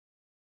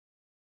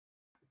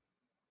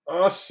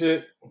Oh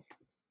shit.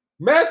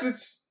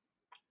 Message.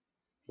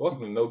 Welcome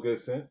to No Good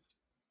Sense.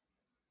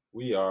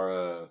 We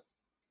are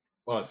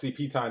on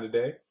CP time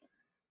today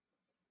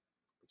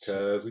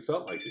because we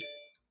felt like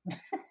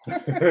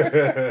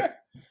it.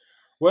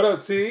 What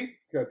up, T?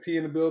 Got T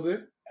in the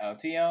building.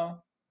 LT on?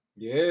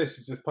 Yeah,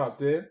 she just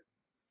popped in.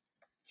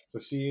 So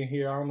she in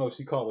here. I don't know if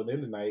she calling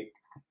in tonight.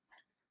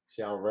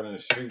 She out running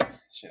the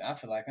streets. Shit, I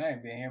feel like I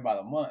ain't been here about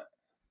a month.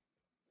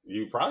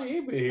 You probably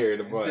ain't been here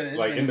in a month. It's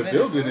Like been in a the minute,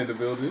 building, bro. in the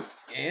building.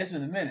 Yeah, it's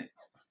been a minute.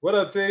 What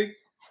up, T?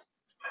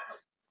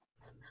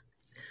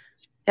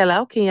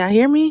 Hello, can y'all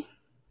hear me?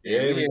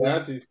 Yeah, we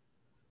got you.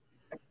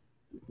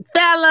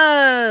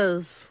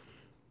 Fellas!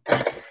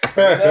 What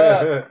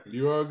up?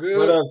 You all good?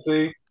 What up,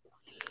 T?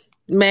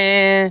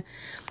 Man,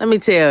 let me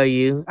tell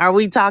you. Are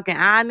we talking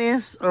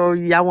honest or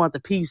y'all want the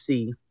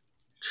PC?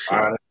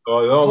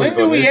 When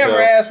do we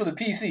ever ask for the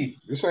PC?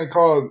 This ain't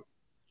called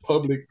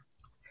public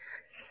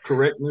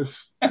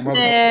correctness.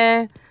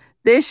 Man,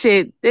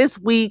 this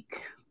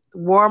week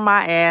wore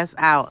my ass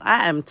out.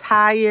 I am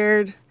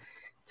tired.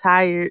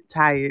 You're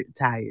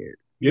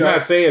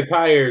not saying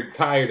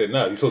tired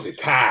enough. You're supposed to say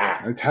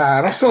tired. I'm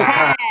tired. I'm so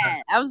tired.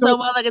 I'm so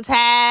motherfucking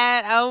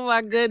tired. Oh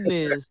my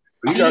goodness.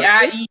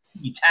 TIE.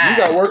 You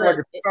got work like a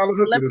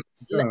 $2 let, hooker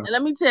this time.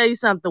 let me tell you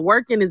something.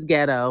 Working is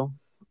ghetto.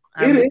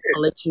 I'm It just is.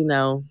 gonna let you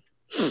know.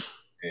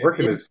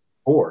 Working is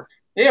poor.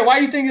 Yeah, why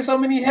you think there's so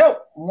many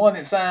help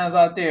wanted signs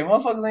out there?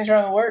 Motherfuckers ain't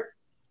trying to work.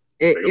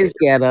 It's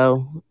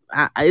ghetto.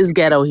 It's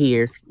ghetto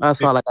here.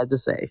 That's all I got to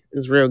say.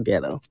 It's real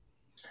ghetto.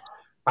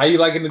 How you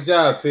liking the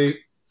job, T?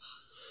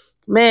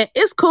 Man,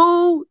 it's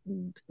cool.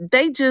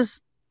 They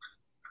just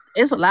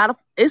it's a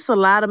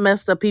lot of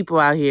messed up people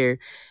out here.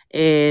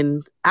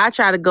 And I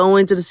try to go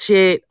into the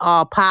shit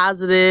all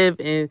positive,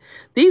 and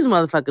these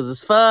motherfuckers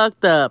is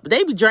fucked up.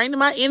 They be draining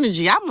my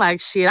energy. I'm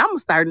like, shit, I'm gonna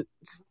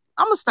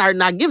start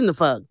not giving a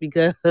fuck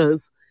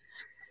because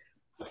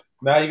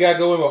Now you gotta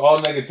go in with all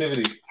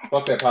negativity.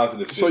 Fuck that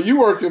positive shit. So you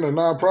work in a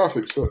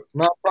nonprofit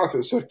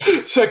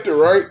sector,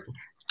 right?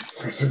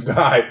 Just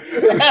died.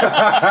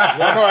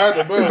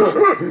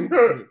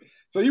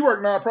 So you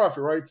work nonprofit,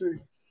 right, T?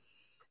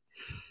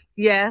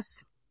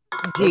 yes.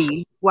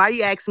 Gee, why are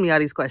you asking me all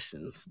these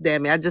questions?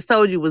 Damn it, I just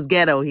told you it was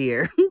ghetto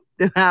here.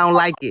 I don't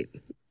like it.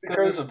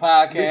 Because it's a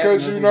podcast.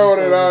 Because you know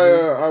that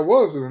I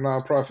was in the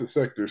nonprofit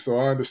sector, so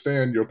I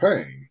understand your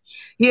pain.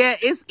 Yeah,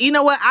 it's you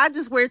know what? I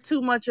just wear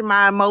too much of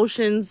my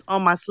emotions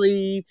on my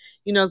sleeve.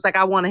 You know, it's like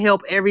I want to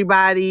help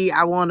everybody.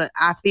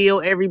 I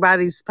feel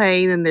everybody's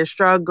pain and their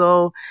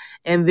struggle.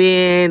 And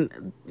then,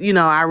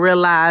 I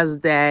realize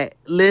that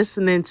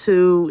listening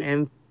to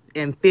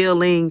and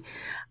feeling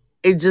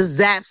it just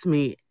zaps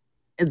me.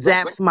 It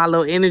zaps my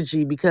little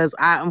energy because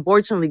I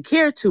unfortunately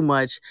care too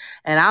much.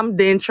 And I'm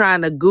then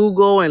trying to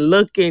Google and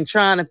look and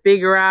trying to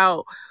figure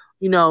out,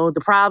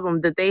 the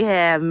problem that they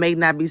have may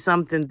not be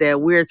something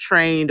that we're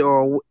trained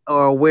or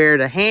aware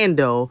to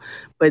handle.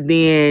 But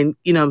then,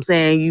 what I'm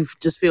saying, you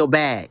just feel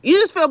bad. You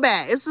just feel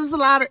bad. It's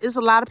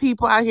a lot of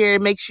people out here.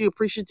 It makes you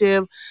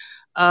appreciative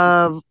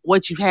of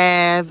what you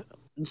have,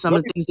 some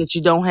of the things that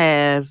you don't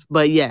have.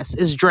 But yes,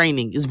 it's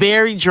draining. It's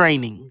very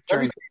draining.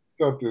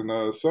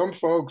 Something. Some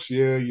folks,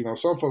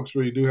 some folks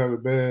really do have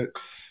it bad,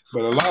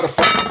 but a lot of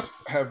folks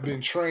have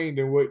been trained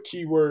in what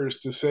keywords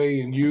to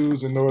say and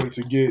use in order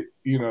to get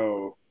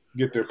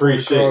their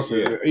point across,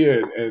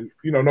 and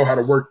know how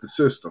to work the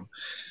system.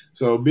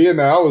 So being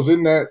that I was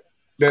in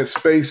that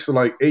space for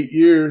like 8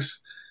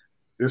 years,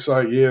 it's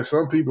like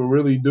some people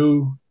really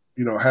do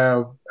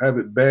have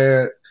it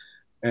bad,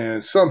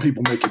 and some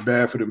people make it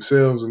bad for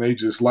themselves, and they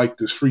just like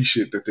this free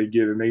shit that they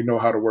get, and they know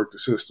how to work the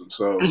system.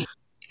 So.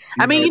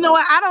 I mean, you know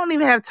what? I don't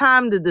even have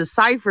time to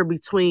decipher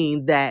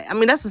between that. I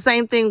mean, that's the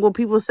same thing what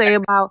people say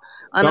about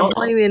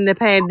unemployment in the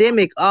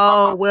pandemic.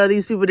 Oh, well,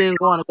 these people didn't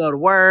want to go to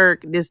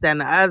work, this, that, and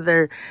the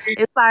other.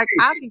 It's like,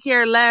 I could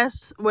care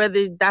less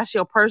whether that's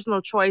your personal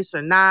choice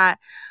or not.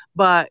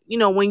 But,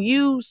 when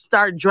you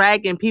start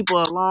dragging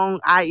people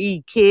along,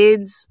 i.e.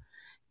 kids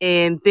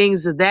and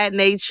things of that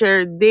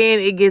nature, then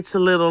it gets a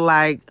little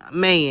like,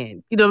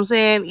 man, you know what I'm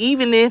saying?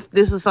 Even if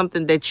this is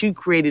something that you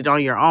created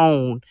on your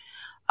own,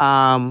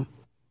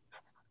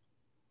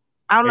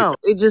 I don't know.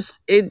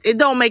 It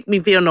don't make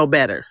me feel no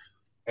better.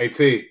 Hey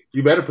T,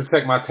 you better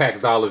protect my tax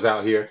dollars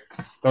out here.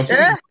 Don't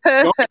you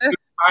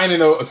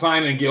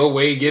signing and get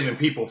away giving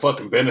people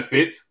fucking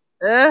benefits.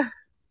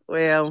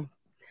 Well,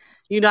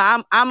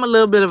 I'm a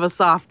little bit of a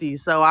softie,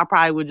 so I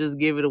probably would just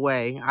give it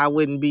away. I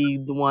wouldn't be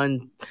the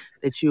one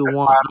that you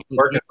want in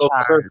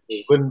charge.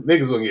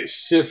 Niggas wouldn't get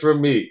shit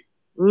from me.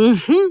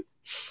 Mm-hmm.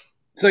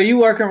 So you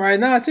working right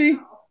now, T?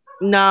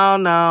 No,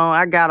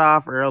 I got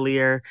off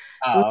earlier.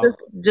 It was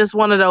just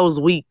one of those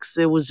weeks.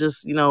 It was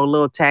just, a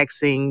little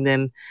taxing.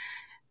 Then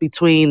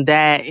between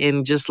that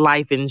and just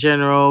life in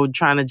general,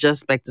 trying to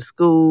adjust back to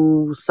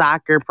school,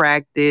 soccer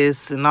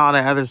practice, and all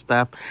that other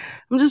stuff.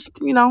 I'm just,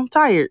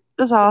 tired.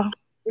 That's all.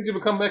 When did you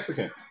become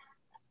Mexican?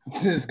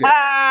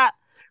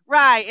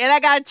 Right. And I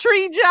got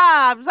 3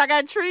 jobs.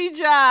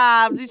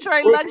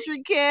 Detroit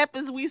Luxury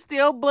Campus, we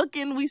still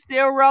booking, we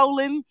still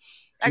rolling.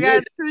 I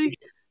got 3.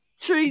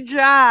 tree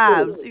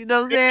jobs. You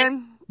know what I'm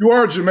saying? You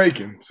are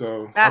Jamaican,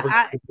 so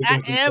I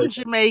am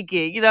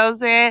Jamaican. You know what I'm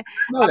saying?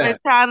 know I've been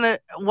that. trying to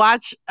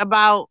watch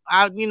about.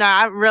 I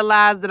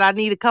realized that I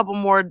need a couple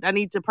more. I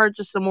need to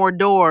purchase some more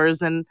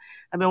doors, and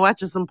I've been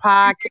watching some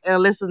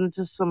listening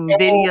to some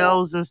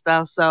videos and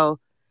stuff. So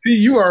see,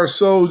 you are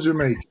so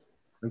Jamaican.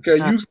 Okay,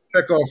 you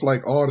check off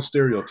like all the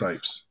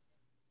stereotypes.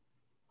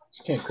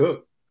 She can't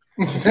cook.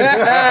 She's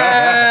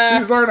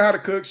learning how to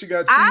cook. She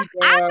got I cheese.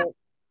 know how to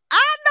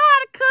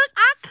cook.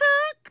 I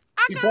cook.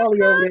 I She got probably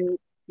cook. over there.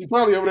 She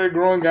probably over there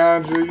growing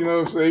ganja. You know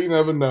what I'm saying? You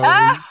never know.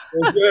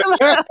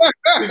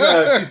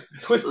 She's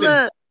twisted.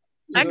 Look,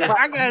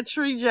 I got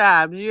tree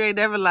jobs. You ain't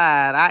never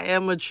lied. I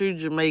am a true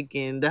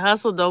Jamaican. The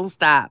hustle don't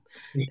stop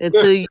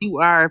until you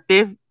are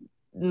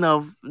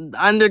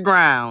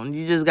underground.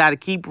 You just got to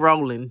keep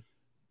rolling.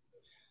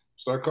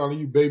 Start calling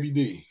you Baby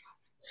D.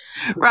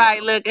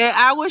 Right. Look,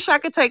 I wish I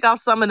could take off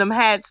some of them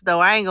hats though.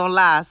 I ain't gonna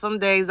lie. Some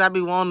days I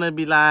be wanting to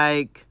be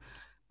like,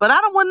 but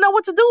I don't want to know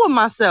what to do with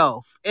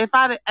myself. If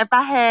I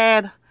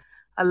had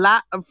a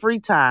lot of free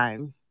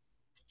time,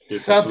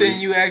 Something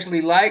you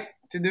actually like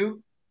to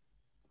do?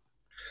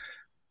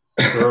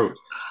 True.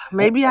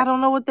 maybe I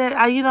don't know what that.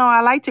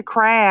 I like to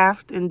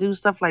craft and do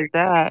stuff like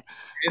that.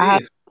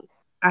 I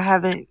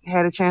haven't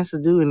had a chance to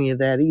do any of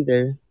that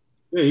either.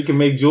 Yeah, you can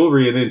make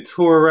jewelry and then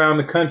tour around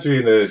the country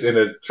in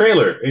a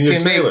trailer. In your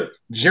Can make trailer.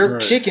 jerk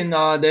Right. chicken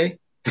all day.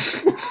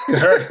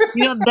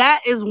 That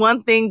is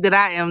one thing that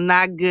I am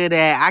not good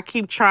at. I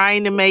keep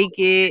trying to make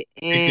it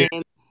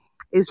and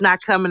it's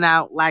not coming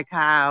out like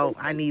how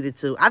I need it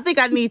to. I think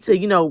I need to,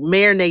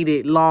 marinate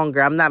it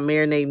longer. I'm not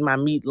marinating my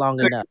meat long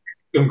enough.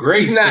 Some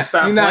grapes. You're not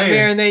Stop playing.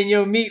 marinating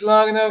your meat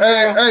long enough.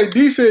 Hey,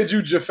 D said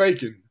you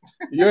Jafakin.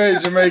 You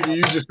ain't Jamaican.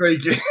 You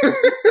Jafakin.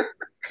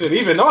 Shit,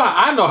 even though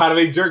I know how to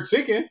make jerk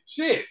chicken.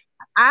 Shit.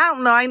 I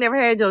don't know. I ain't never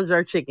had your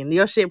jerk chicken.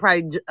 Your shit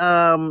probably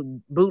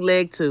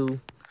bootleg too.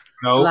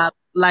 No. A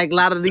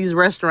lot of these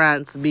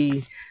restaurants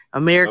be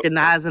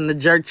Americanizing the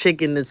jerk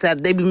chicken.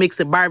 They be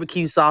mixing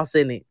barbecue sauce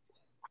in it.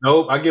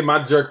 Nope, I get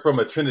my jerk from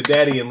a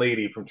Trinidadian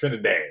lady from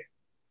Trinidad.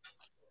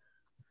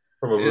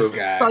 From This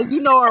guy. So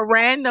a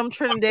random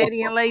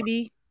Trinidadian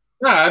lady?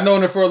 Nah, I've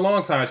known her for a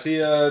long time. She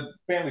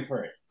family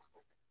friend.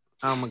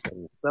 Oh my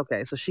goodness.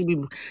 Okay, so she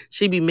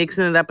be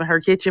mixing it up in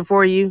her kitchen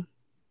for you.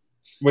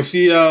 When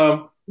she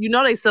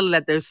they sell it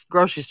at their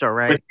grocery store,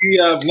 right?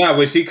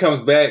 When she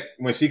comes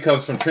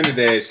from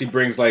Trinidad, she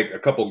brings like a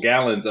couple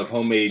gallons of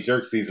homemade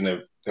jerk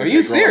seasoning. Are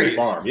you serious?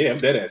 Farm. Yeah, I'm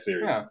dead ass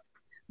serious. Yeah.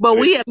 But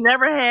we have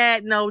never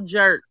had no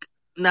jerk,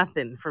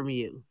 nothing from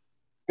you.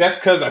 That's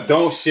because I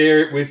don't share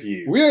it with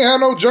you. We ain't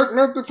had no jerk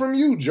nothing from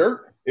you,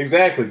 jerk.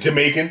 Exactly,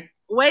 Jamaican.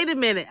 Wait a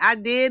minute. I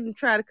did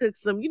try to cook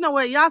some. You know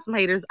what? Y'all some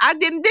haters.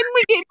 Didn't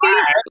we get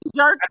beef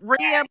jerk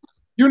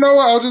ribs? You know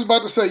what? I was just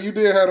about to say you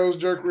did have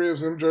those jerk ribs,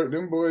 them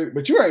boys,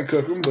 but you ain't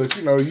cook them. But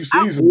you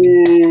seasoned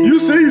them. You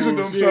seasoned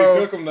them,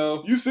 so cook them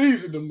though. You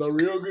seasoned them though,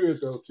 real good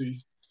though,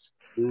 T.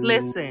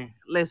 Listen.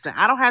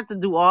 I don't have to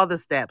do all the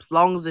steps,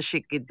 long as the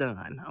shit get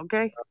done.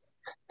 Okay.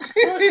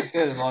 This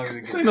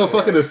ain't no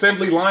fucking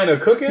assembly line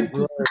of cooking.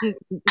 Look,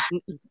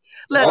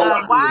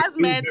 a wise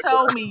man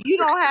told me you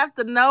don't have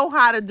to know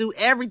how to do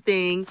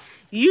everything.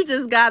 You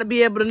just got to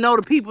be able to know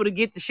the people to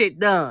get the shit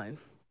done.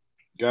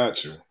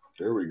 Gotcha.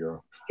 There we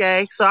go.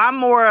 Okay, so I'm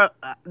more.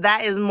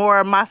 That is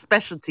more of my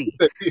specialty.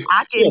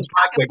 I can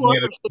pull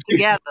some shit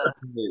together.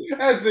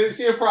 That's it.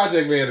 She a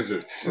project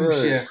manager.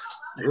 Right.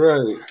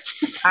 Right.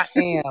 I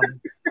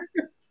am.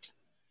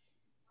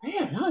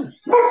 Yeah, nice.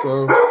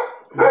 So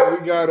we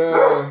got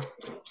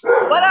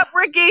What up,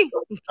 Ricky?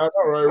 I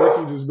know, right?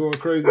 Ricky just going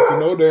crazy for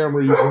no damn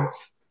reason.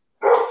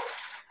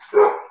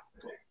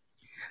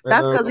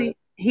 That's because he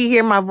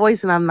hear my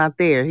voice and I'm not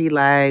there. He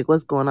like,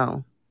 what's going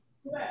on?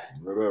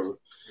 Whatever.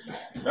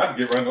 I'll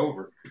get run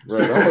over.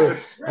 Right.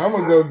 I'm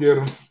gonna go get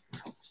him.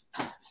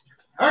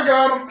 I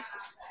got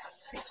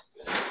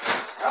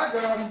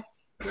him.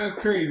 That's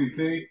crazy,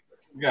 T.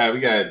 We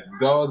got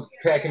dogs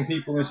attacking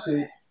people and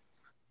shit.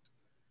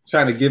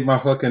 Trying to get my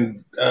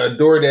fucking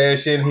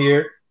DoorDash in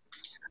here.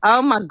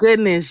 Oh my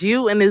goodness,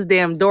 you and this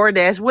damn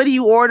DoorDash. What are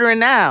you ordering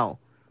now?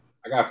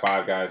 I got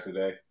 5 guys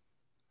today.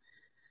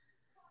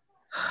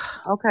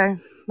 Okay,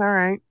 all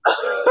right.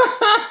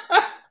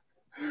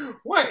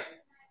 What?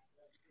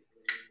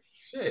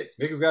 Shit,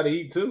 niggas gotta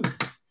eat too.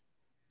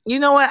 You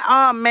know what?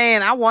 Oh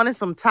man, I wanted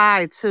some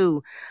Thai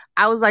too.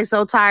 I was like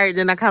so tired,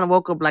 then I kind of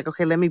woke up like,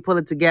 okay, let me pull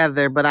it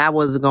together, but I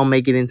wasn't gonna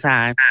make it in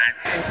time.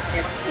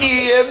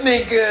 Yeah,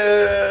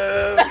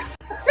 niggas.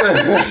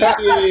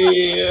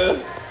 Yeah.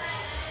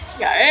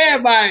 Got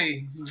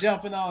everybody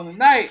jumping on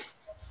tonight.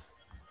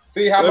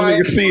 See how That my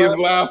nigga C is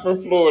live from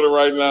Florida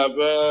right now,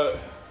 dog.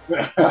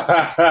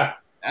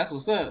 That's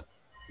what's up.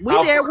 We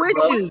there with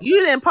you.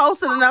 You didn't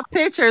post enough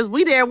pictures.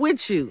 We there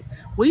with you.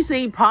 We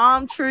seen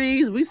palm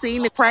trees. We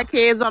seen the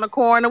crackheads on the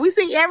corner. We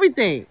seen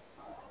everything.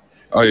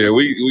 Oh yeah,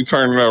 we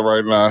turning up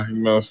right now. You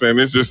know what I'm saying?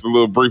 It's just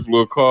a brief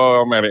little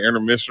call. I'm at an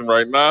intermission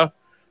right now.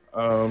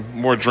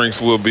 More drinks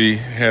will be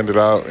handed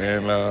out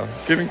and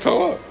getting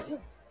towed up.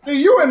 Hey,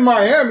 you in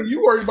Miami?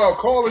 You worried about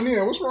calling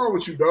in? What's wrong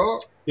with you,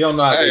 dog? He don't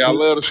know how to Hey, I do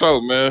it. love the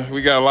show, man.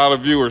 We got a lot of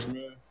viewers,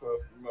 man. So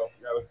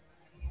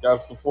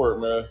gotta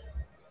support, man.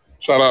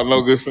 Shout out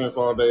No Good Sense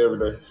all day, every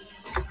day.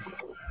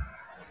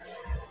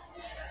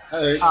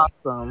 Hey,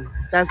 Awesome.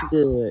 That's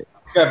good.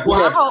 we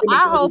Well, got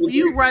I hope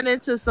you run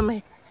into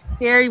some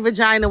hairy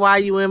vagina while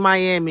you in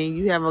Miami and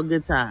you have a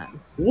good time.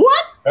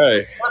 What?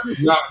 Hey,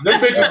 Nah, them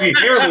bitches be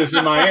hairless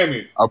in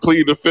Miami. I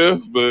plead the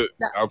fifth, but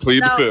I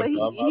plead the No, fifth. but I'm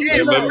not he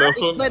saying look, nothing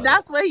else on but that.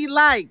 that's what he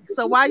likes.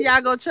 So why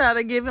y'all gonna try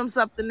to give him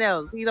something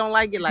else? He don't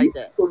like it like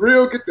that. For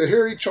real, get the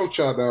hairy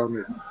chocha down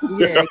there.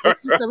 Yeah, get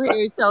you some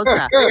hairy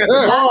chocha. They got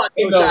some bald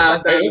Ain't no,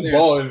 child down it's there.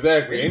 bald,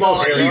 exactly. It's Ain't no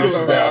bald hairy Tito's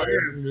bitches down out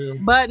there. Yeah.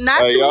 But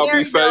not Hey, too y'all be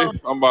hairy though.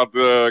 safe. I'm about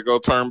to go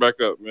turn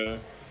back up, man.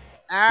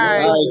 All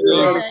right, All be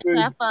right, safe.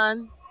 Have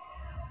fun.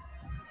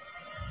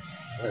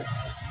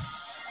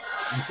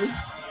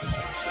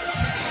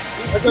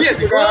 I guess Yeah,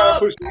 the guy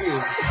pushed you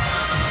in.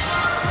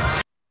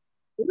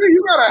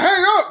 You gotta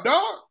hang up, dog.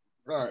 All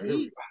right, here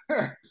we go.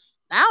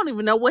 I don't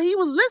even know what he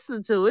was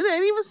listening to. It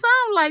ain't even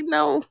sound like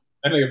no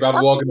That nigga about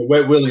to walk into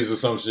Wet Willies or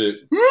some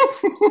shit.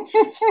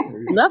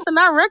 nothing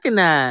I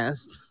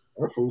recognized.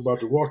 That fool about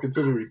to walk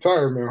into the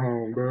retirement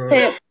home, bro.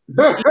 Hell, you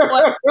know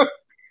what?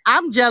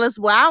 I'm jealous.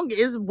 Well, I don't,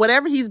 is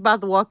whatever he's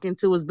about to walk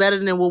into is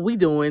better than what we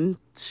doing.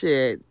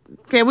 Shit,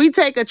 can we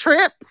take a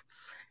trip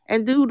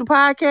and do the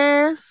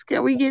podcast?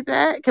 Can we get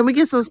that? Can we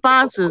get some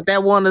sponsors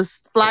that want to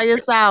fly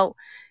us out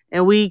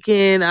and we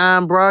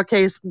can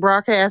broadcast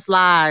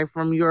live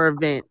from your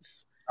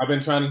events? I've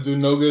been trying to do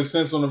No Good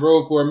Sense on the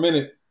road for a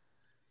minute.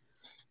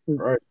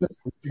 Right.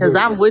 Because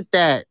I'm with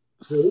that.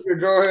 Yeah, we could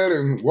go ahead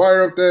and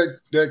wire up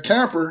that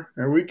camper,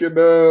 and we could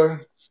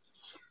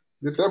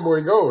get that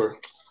boy going.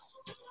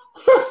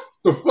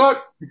 The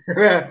fuck?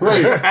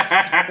 Wait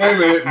a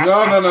minute.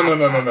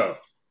 No.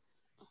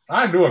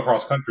 I ain't doing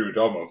cross country with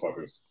y'all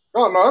motherfuckers.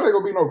 Oh no, it ain't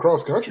gonna be no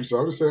cross country. So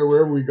I'm just saying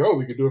wherever we go,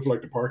 we could do it for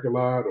like the parking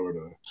lot or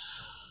the,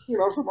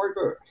 something like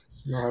that.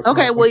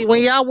 Okay, well,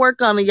 when y'all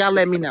work on it, y'all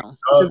let me know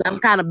because I'm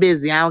kind of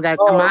busy. I don't got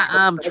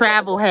my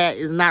travel hat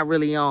is not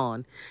really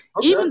on.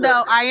 Okay, Even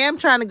though I am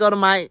trying to go to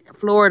my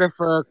Florida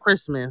for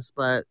Christmas,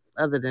 but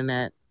other than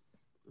that,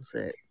 that's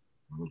it.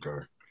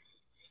 Okay.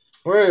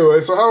 Well, anyway,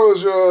 so how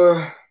was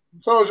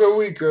your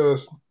week,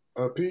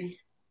 P?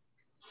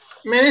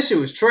 Man, this shit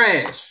was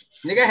trash.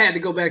 Nigga, I had to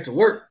go back to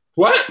work.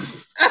 What?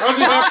 How'd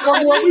you have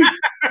 4 more weeks?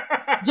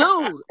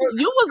 Dude,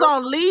 you was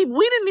on leave.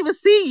 We didn't even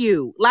see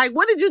you. Like,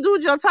 what did you do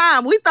with your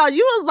time? We thought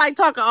you was like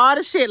talking all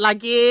the shit.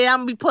 Like, yeah, I'm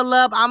gonna be pull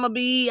up. I'm gonna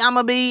be. We ain't.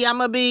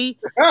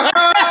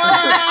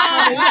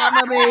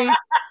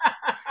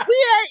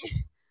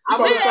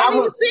 We ain't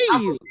even see I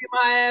you. was keep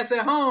my ass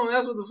at home.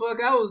 That's what the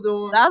fuck I was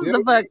doing. That's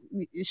the fuck.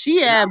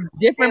 She had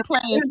different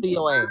plans for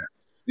your ass.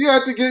 You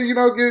have to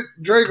get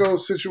Drago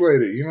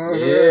situated. You know what I'm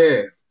saying?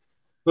 Yeah.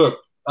 Look,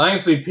 I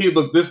ain't seen Pete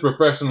look this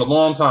refreshed in a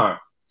long time.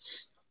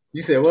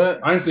 You said what?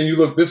 I ain't seen you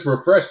look this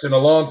refreshed in a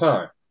long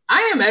time.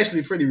 I am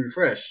actually pretty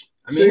refreshed.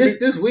 I mean,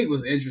 this week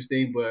was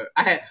interesting, but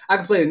I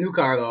could play a new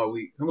card all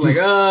week. I'm like,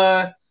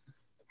 yeah,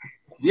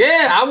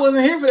 I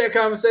wasn't here for that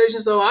conversation,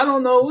 so I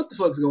don't know what the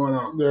fuck's going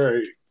on.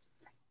 Right.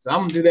 So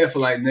I'm gonna do that for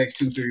like the next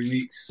 2-3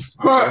 weeks.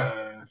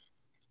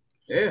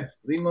 Yeah,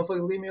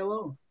 motherfuckers leave me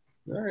alone.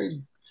 All right.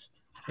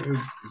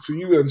 So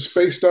you have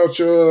spaced out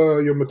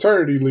your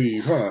maternity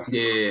leave, huh?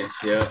 Yeah.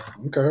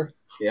 Okay.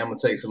 Yeah, I'm gonna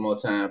take some more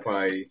time,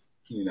 probably,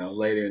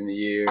 later in the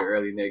year,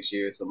 early next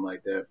year, something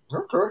like that.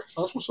 Okay.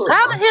 That's what's up.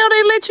 How the hell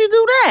they let you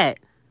do that?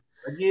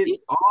 I get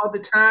all the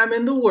time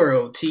in the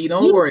world, T.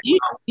 Don't worry.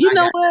 You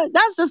know what?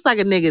 That's just like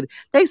a nigga.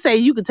 They say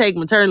you can take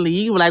maternity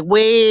leave. You can be like,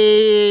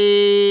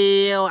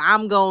 well,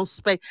 I'm gonna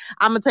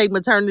take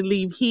maternity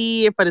leave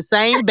here for the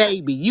same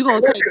baby. You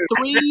gonna take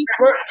 3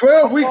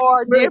 12 weeks.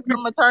 4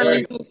 different maternity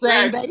leave for the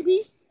same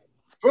baby?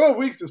 12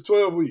 weeks is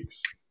 12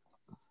 weeks.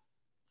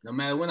 No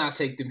matter when I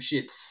take them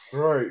shits.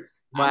 Right.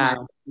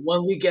 Wow.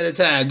 1 week at a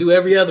time. Do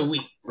every other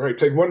week. Right.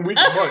 Take 1 week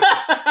a month.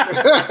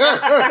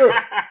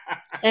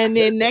 And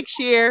then next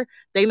year,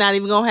 they not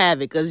even gonna have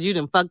it because you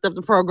done fucked up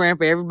the program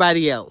for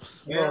everybody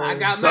else. Yeah, I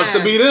got Sucks mine.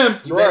 to be them.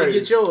 You better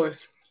get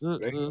yours.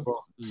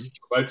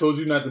 I told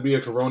you not to be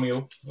a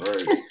coronial.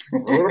 Right.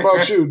 What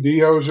about you, D?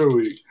 How was your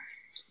week?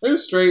 It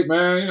was straight,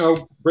 man.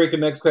 Breaking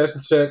next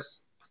cashing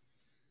checks.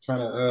 Trying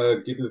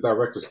to get this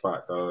director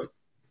spot, dog.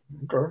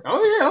 Okay.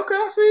 Oh, yeah. Okay.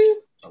 I see.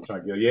 I'm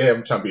trying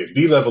to be a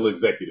D-level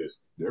executive.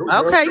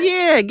 Okay,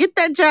 yeah, get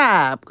that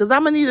job because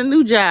I'm gonna need a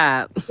new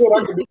job. Well,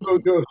 I can be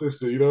your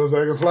sister,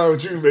 so I can fly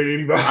with you,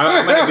 baby.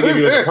 I might have to give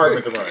you a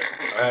department to run.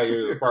 I have to give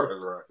you a department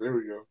to run. There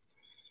we go.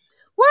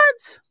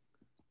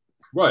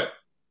 What?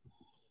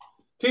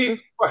 T?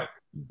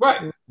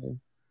 What?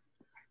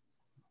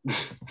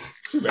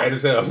 She mad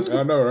as hell.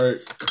 I know, right?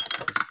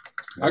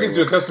 I'll get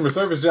you a customer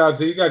service job,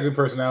 T. You got a good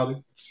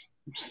personality.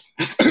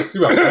 She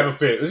about to have a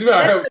fit. She about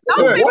to have Listen,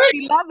 those a people fit.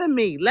 be loving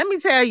me. Let me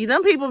tell you,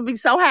 them people be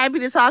so happy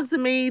to talk to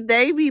me.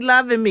 They be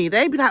loving me.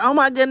 They be like, "Oh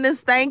my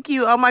goodness, thank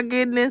you. Oh my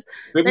goodness,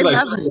 They they be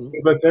like, love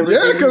me." that's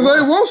everything. Yeah, because we they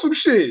want. want some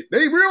shit.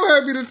 They real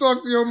happy to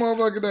talk to your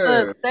motherfucking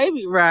ass. But they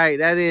be right.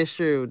 That is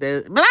true. But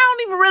I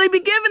don't even really be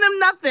giving them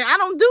nothing. I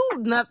don't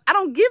do nothing. I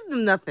don't give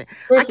them nothing.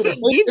 I Listen, can't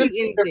if give they,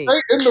 you if anything.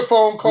 they end the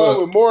phone call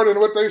Look. with more than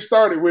what they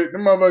started with,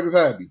 them motherfuckers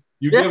happy.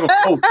 You give them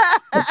hope.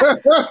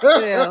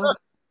 Well,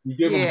 You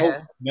give them yeah. hope.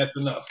 And that's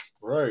enough.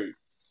 Right.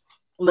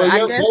 Look, I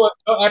guess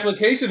Your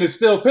application is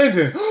still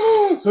pending.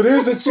 So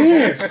there's a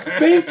chance.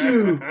 Thank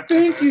you.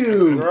 Thank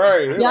you.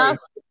 Right. They're y'all, like,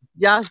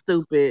 y'all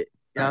stupid.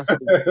 Y'all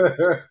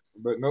stupid.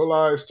 but no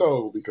lies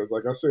told, because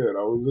like I said,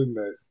 I was in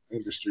that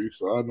industry,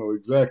 so I know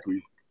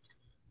exactly.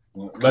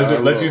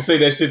 Let you say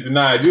that shit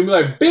denied. You be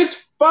like, bitch,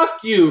 fuck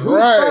you. Who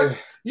Right. fuck?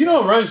 You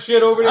don't run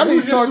shit over there. I need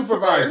Who's to your talk to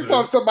somebody. supervisor?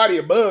 Talk to somebody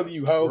above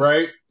you, ho.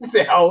 Right?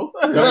 Say, oh.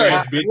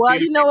 Right. Well,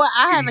 you know what?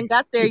 I haven't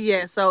got there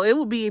yet, so it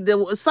will be.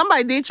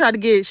 Somebody did try to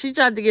get. She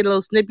tried to get a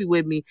little snippy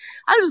with me.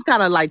 I just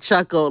kind of like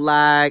chuckled,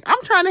 like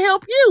I'm trying to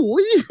help you.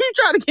 What you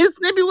trying to get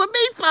snippy with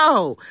me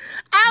for?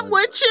 I'm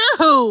with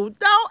you.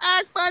 Don't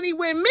act funny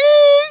with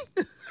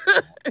me.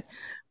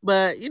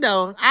 But I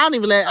don't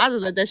even I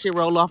just let that shit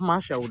roll off my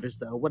shoulders.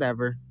 So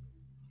whatever.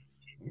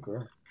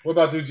 Okay. What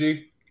about you,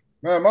 G?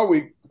 Man, my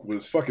week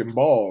was fucking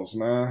balls,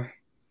 man.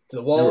 To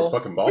the You were wall.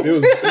 fucking bald.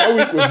 My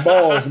week was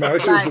balls, man.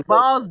 That shit was Like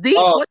balls deep.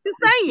 Oh. What you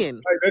saying?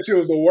 like, that shit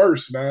was the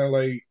worst, man.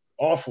 Like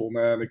awful,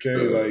 man. Okay,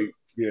 like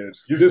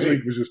yes, You this did.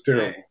 week was just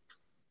terrible.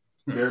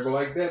 Terrible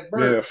like that,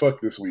 bro. Yeah, fuck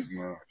this week,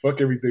 man.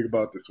 Fuck everything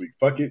about this week.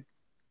 Fuck it.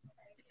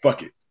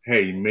 Fuck it.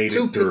 Hey, you made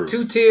it through.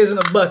 Two tears in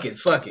a bucket.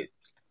 Fuck it.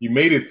 You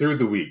made it through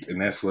the week, and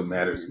that's what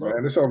matters, bro.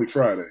 Man, it's only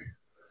Friday.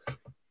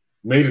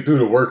 Made it through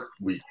the work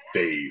week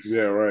days.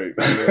 Yeah, right.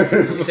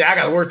 Say, I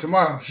gotta work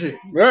tomorrow. Shit.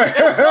 Right.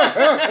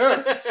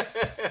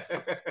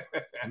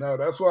 No,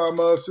 that's why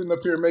I'm sitting up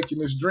here making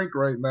this drink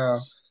right now.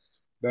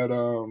 That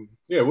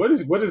Yeah, what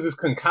is this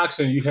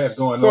concoction you have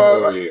going So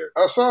on over here?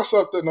 I saw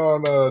something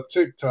on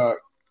TikTok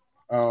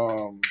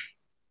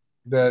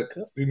that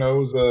it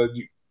was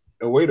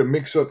a way to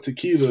mix up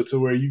tequila to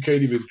where you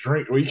can't even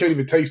drink or you can't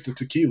even taste the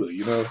tequila,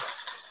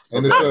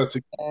 And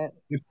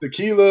it's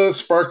tequila,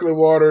 sparkling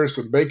water,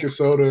 some baking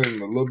soda,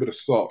 and a little bit of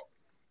salt.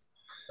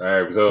 All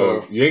right,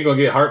 so you ain't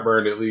gonna get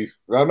heartburn at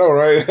least. I know,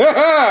 right?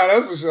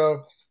 That's for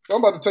sure. So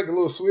I'm about to take a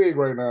little swig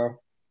right now.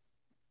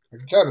 I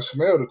can kind of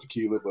smell the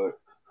tequila, but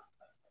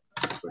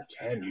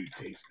can you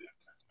taste it?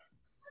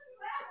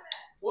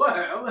 What?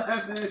 I'm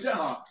laughing at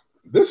y'all.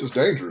 This is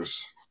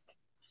dangerous.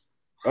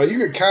 You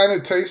can kind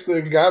of taste the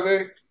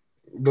agave,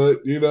 but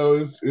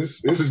it's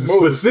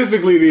smooth.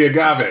 Specifically the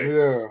agave.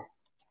 Yeah.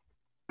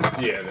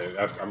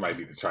 Yeah, I might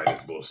need to try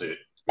this bullshit.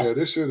 Yeah,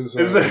 this shit is.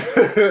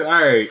 All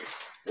right.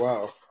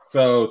 Wow.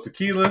 So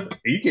tequila,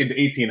 you get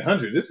to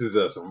 1800. This is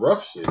some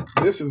rough shit.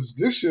 This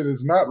shit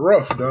is not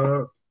rough,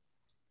 dog.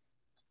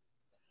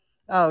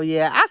 Oh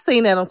yeah, I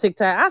seen that on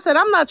TikTok. I said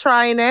I'm not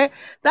trying that.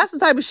 That's the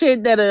type of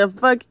shit that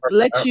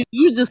let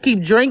you just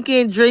keep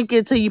drinking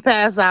till you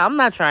pass out. I'm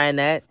not trying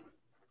that.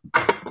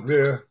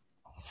 Yeah.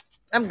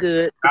 I'm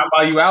good. Not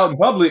while you out in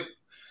public.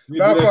 You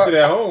Now, do that shit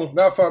at home.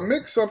 Now, if I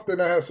mix something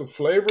that has some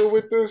flavor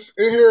with this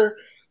in here,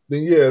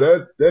 then yeah,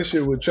 that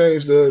shit would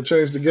change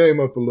the game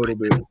up a little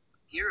bit.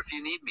 Here if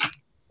you need me.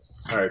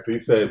 All right, so you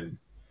said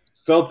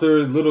seltzer,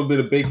 a little bit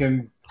of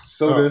baking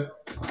soda.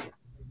 I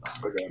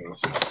got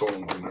some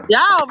spoons in there.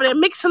 Y'all over there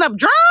mixing up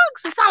drugs?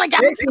 It sound like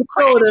y'all mixing Baking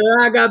crack. soda.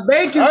 I got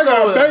baking I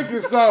soda. got baking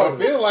I soda.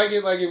 feel like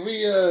it. Like if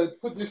we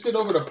put this shit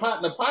over the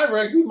pot in the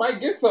Pyrex, we might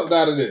get something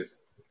out of this.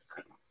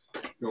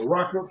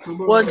 Rock up some.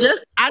 Well,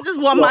 I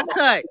just want my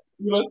cut.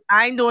 You know?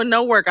 I ain't doing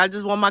no work. I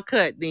just want my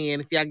cut. Then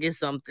if y'all get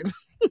something,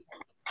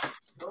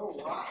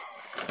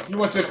 You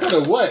want your cut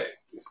of what?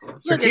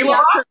 look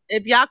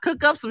if y'all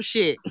cook up some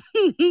shit.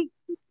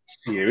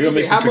 Yeah, we'll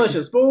make How some much,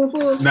 a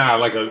spoonful? Nah,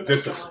 like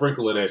just a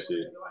sprinkle of that shit.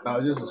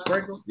 Oh, just a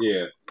sprinkle?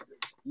 Yeah.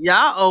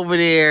 Y'all over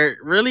there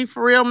really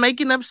for real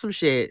making up some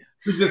shit.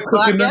 We just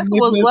Well, I cooking guess up it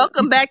was this-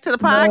 welcome back to the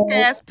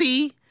podcast,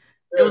 P.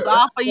 It was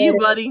all for you,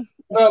 buddy.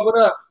 What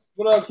up?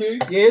 What up, Key?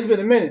 Yeah, it's been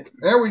a minute.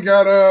 And we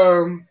got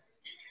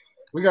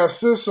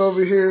Sis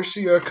over here.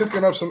 She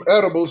cooking up some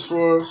edibles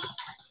for us.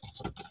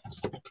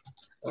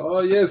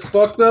 Oh yes,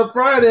 fucked up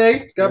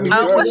Friday. Got me.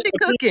 What's she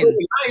cooking?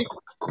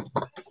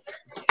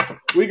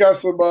 We got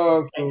some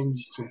Let's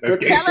cookies.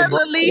 get Tell her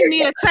to leave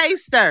me a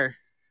taster.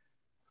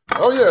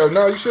 Oh yeah,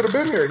 no, you should have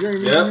been here. You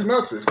didn't Yep. do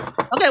nothing.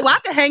 Okay, well I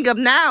can hang up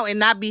now and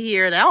not be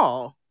here at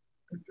all.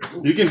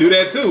 You can do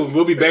that too.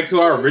 We'll be back to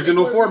our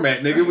original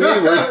format, nigga. We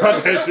ain't worried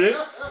about that shit.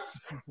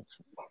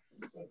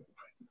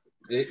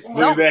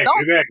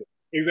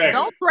 Exactly.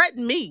 Don't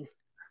threaten me.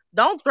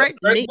 Don't threaten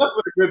Right, me.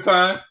 that's a good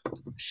time.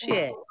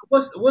 Shit.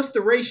 What's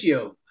the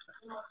ratio?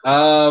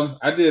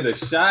 I did a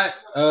shot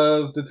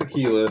of the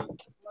tequila.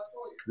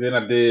 Then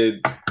I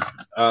did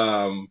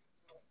probably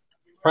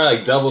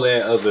like double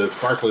that of the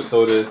sparkling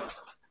soda,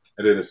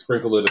 and then a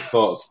sprinkle of the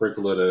salt,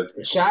 sprinkle of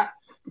the. A shot?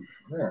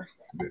 Yeah.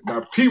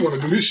 Now P want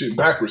to do this shit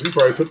backwards. He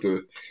probably put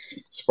the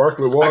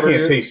sparkling I water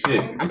can't in. taste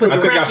shit. I put the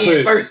crack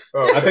in first.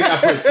 Oh. I think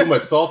I put too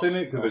much salt in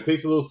it because it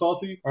tastes a little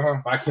salty.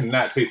 Uh-huh. But I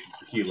cannot taste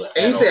the tequila.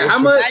 And you at said all. how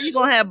Now much? you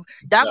gonna have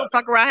y'all gonna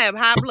fuck around have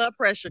high blood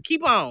pressure.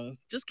 Keep on.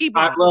 Just keep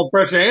High on. blood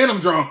pressure and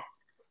I'm drunk.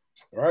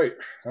 Right.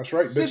 That's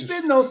right, bitches.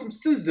 Sipping on some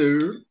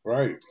scissor.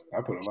 Right.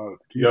 I put a lot of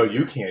Yo, tequila.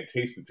 you can't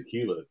taste the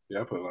tequila.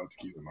 Yeah, I put a lot of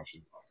tequila in my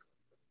shit.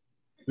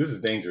 This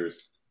is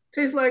dangerous.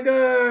 Tastes like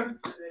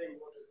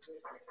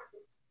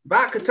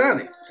vodka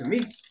tonic to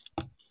me.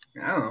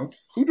 I don't know.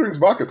 Who drinks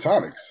vodka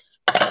tonics?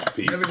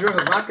 Pete. Never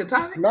drunk a vodka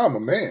tonic? Nah, I'm a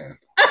man.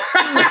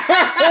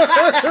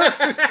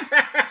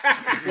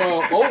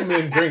 Well, old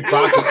men drink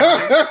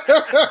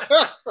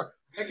vodka.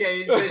 Okay,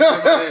 you say something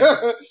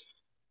about that.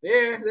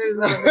 Yeah, there's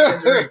not a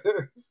man drink.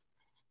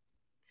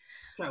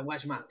 Try to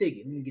watch my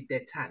figure. Let me get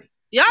that tonic.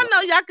 Y'all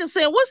know y'all can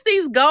send. What's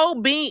these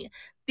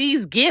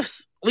these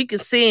gifts we can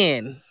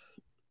send?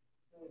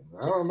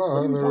 I don't know. What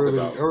are you talking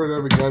about? I really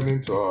never gotten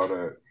into all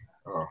that.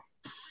 Oh.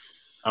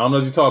 I don't know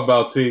what you talk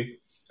about, T.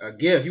 A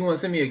gift. You want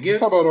to send me a gift?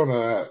 Talk about on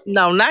the app.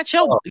 No, not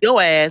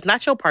your ass,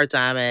 not your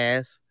part-time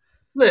ass.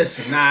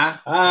 Listen, nah.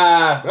 That's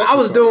I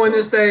was what's doing up,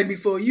 this thing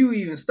before you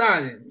even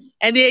started.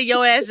 And then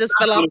your ass just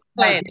fell off the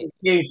planet.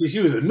 Yeah, she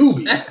was a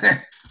newbie.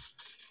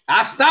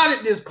 I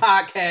started this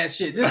podcast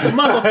shit. This is the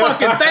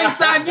motherfucking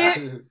thanks I get.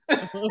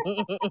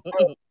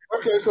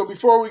 Okay, so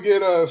before we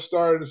get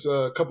started, there's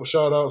a couple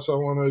shout outs I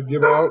want to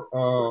give out.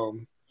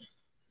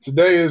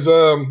 Today is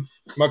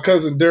my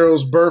cousin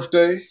Daryl's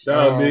birthday.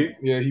 Shout out, D.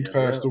 Yeah, he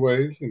passed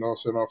away,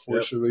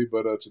 unfortunately,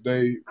 but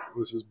today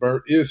was his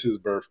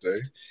birthday.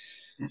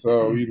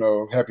 So,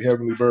 happy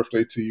heavenly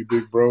birthday to you,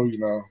 big bro.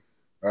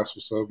 That's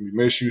what's up. We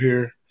miss you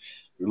here.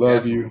 We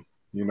love you.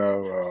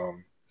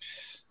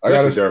 I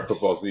gotta during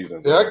football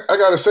season. Yeah, I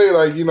gotta say,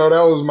 that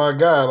was my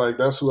guy. Like,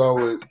 that's who I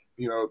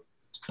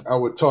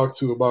would talk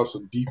to about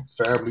some deep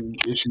family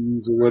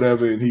issues or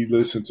whatever, and he'd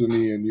listen to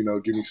me and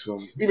give me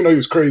some. Even though he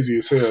was crazy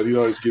as hell, he'd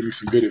always give me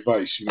some good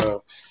advice.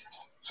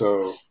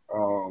 So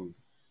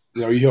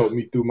he helped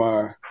me through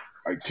my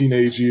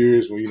teenage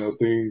years when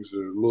things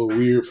are a little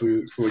weird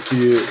for a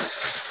kid.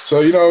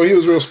 So he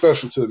was real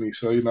special to me.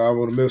 So I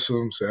want to miss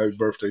him. Say happy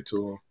birthday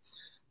to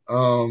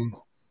him.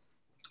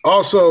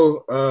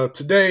 Also,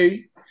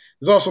 today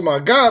is also my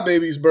god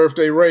baby's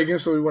birthday, Reagan.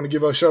 So we want to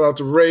give a shout out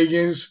to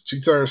Reagan.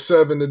 She turned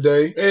 7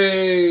 today.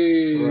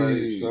 Hey.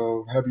 Right.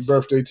 So happy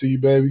birthday to you,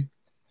 baby.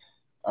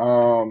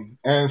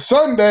 And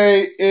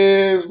Sunday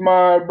is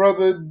my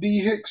brother D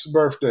Hicks'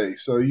 birthday.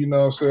 So he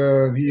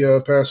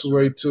passed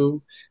away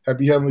too.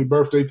 Happy heavenly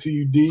birthday to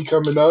you, D.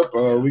 Coming up,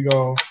 we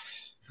gonna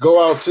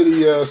go out to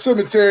the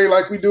cemetery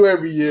like we do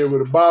every year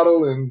with a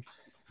bottle and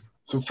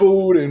some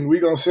food, and we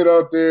gonna sit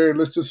out there,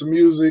 listen to some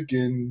music,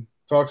 and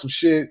talk some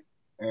shit,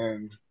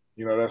 and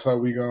that's how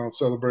we gonna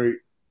celebrate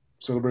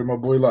my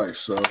boy life.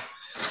 So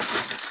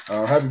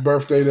happy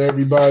birthday to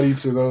everybody,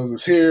 to those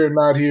that's here and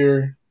not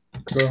here.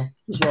 So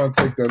just want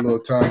to take that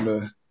little time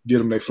to get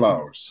them their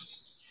flowers.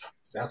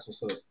 That's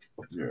what's up.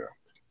 Yeah.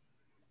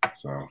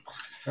 So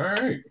All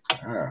right.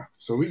 yeah.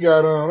 So we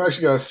got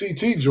actually got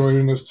CT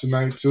joining us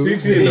tonight too.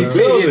 CT in the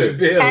building.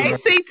 Hey,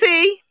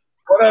 CT.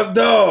 What up,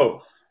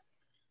 though?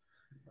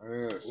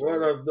 Yeah,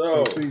 What up,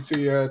 though? So CT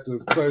had the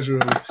pleasure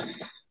of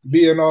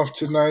being off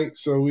tonight,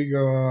 so we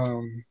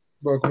gonna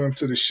welcome him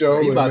to the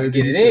show. You about to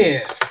maybe get it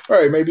in. All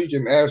right, maybe he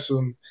can add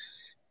some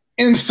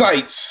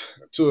insights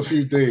to a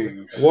few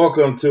things.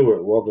 Welcome to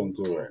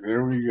it.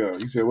 There we go.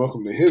 He said,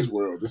 "Welcome to his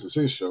world. This is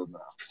his show now."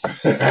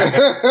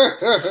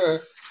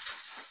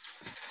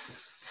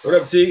 What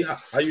up, T?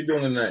 How you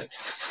doing tonight?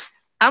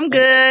 I'm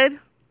good.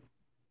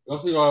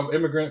 Don't see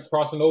immigrants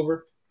crossing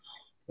over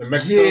in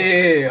Mexico?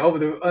 Yeah,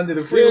 under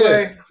the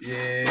freeway.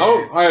 Yeah.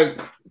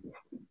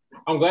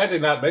 I'm glad they're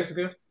not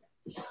Mexican,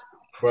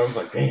 but I was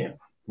like, damn,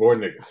 more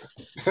niggas.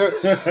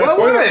 What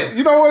were they?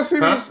 You know what, Steve?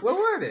 Huh? What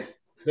were they?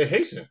 They're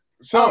Haitian.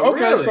 So Oh,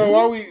 okay, really? so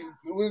while we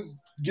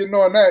getting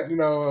on that,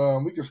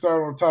 we can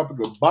start on the topic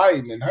of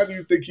Biden. And how do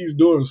you think he's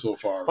doing so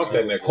far? Fuck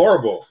man? that nigga.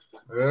 Horrible.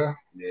 Yeah,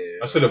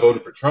 I should have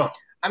voted for Trump.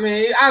 I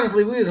mean,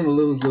 honestly, we was in a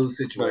lose-lose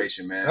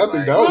situation, man. I think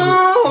Like, that was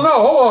No,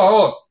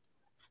 hold on.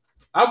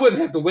 I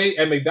wouldn't have to wait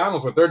at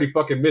McDonald's for 30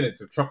 fucking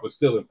minutes if Trump was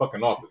still in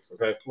fucking office,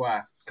 okay?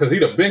 why? Because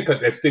he'd have been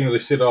cut that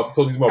stimulus shit off,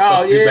 told these motherfuckers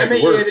Oh to get yeah, I back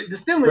mean, to work the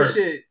stimulus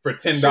shit for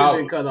should have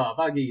been $10. cut off.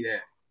 I'll give you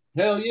that.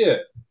 Hell yeah.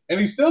 And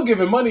he's still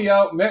giving money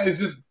out, man. It's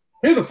just,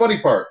 here's the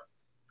funny part.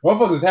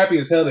 Motherfuckers happy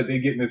as hell that they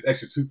getting this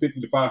extra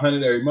 $250 to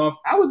 $500 every month.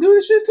 I would do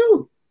this shit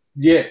too.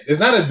 Yeah, it's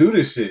not a do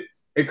this shit.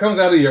 It comes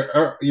out of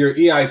your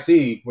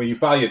EIC when you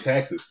file your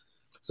taxes.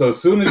 So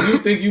as soon as you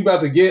think you about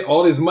to get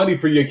all this money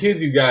for your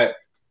kids you got,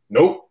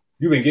 nope.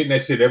 You've been getting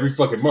that shit every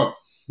fucking month.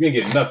 You ain't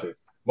getting nothing.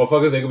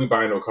 Motherfuckers ain't gonna be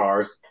buying no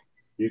cars.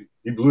 You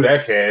blew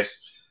that cash.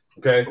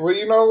 Okay? well.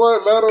 You know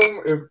what? Let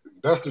them. If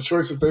that's the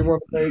choice that they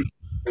want to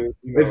make.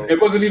 It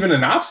wasn't even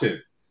an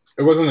option.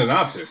 It wasn't an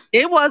option.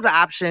 It was an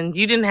option.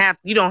 You don't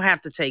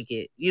have to take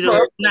it. You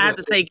don't not have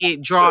to take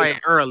it. Draw it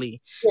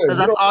early, Yeah, because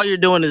that's all you're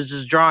doing is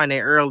just drawing it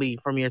early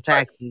from your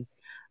taxes.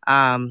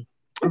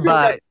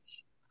 But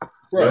You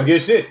don't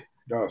get shit.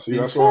 No, see,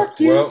 that's why.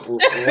 Well,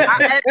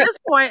 At this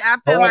point, I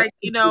feel like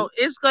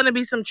it's going to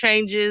be some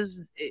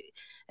changes.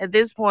 At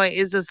this point,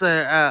 it's just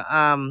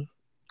a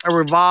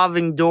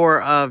revolving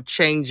door of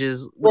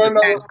changes with the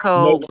tax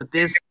code. With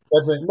this,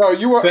 no,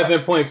 you were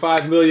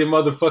 7.5 million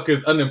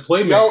motherfuckers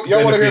unemployment.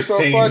 Y'all want to hear benefits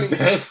something changed.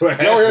 funny? That's what Y'all want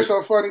to hear happened.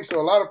 something funny? So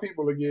a lot of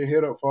people are getting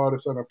hit up for all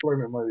this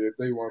unemployment money that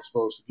they weren't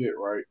supposed to get,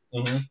 right?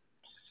 Mm-hmm.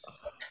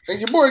 And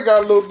your boy got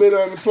a little bit of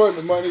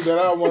unemployment money that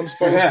I wasn't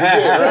supposed to get,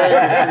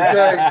 right?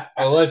 Okay.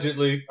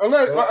 Allegedly.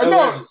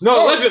 No,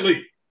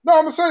 allegedly. No,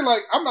 I'm gonna say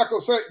I'm not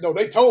gonna say no.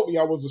 They told me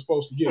I wasn't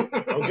supposed to get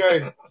it.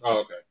 Okay. Oh,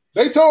 okay.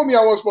 They told me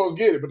I wasn't supposed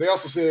to get it, but they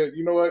also said,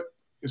 you know what?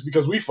 It's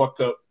because we fucked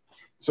up.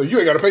 So you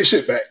ain't got to pay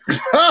shit back.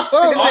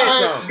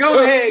 Awesome. Go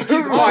ahead,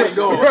 keep the party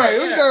going. Right,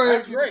 let's go ahead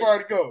and keep the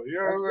party going. You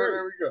know what I'm saying?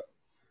 There we go.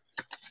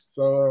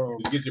 So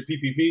Did you get your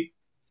PPP?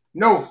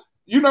 no.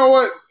 you know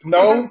what?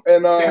 No,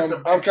 and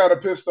I'm kind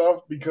of pissed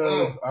off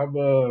because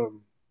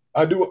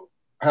I do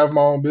have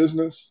my own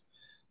business,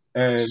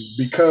 and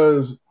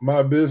because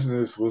my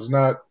business was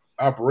not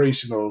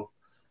operational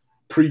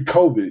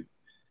pre-COVID,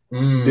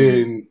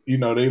 then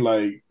they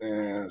like,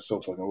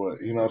 so fucking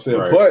what? You know what I'm saying?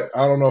 Right. But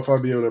I don't know if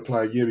I'll be able to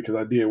apply again because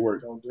I did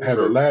work have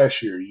it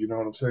last year. You know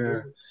what I'm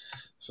saying?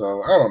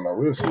 So I don't know.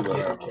 We'll see what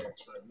happens.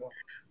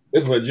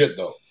 It's legit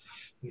though.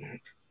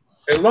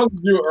 As long as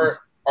you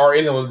are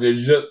in a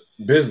legit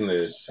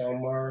business,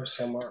 somewhere,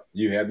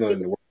 you have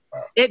nothing to worry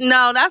about.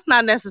 No, that's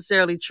not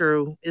necessarily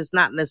true. It's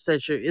not necessarily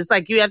true. It's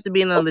like you have to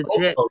be in a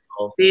legit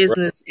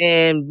business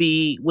and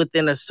be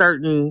within a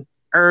certain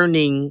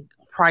earning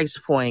price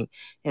point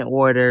in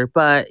order.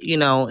 But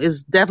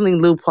it's definitely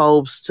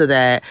loopholes to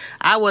that.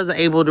 I wasn't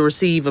able to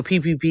receive a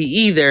PPP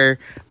either,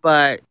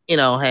 but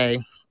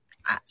hey,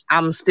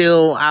 I'm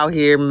still out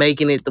here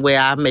making it the way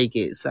I make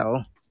it.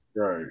 So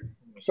right.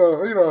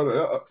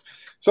 So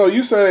so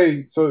you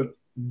say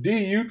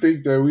D, you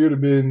think that we would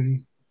have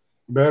been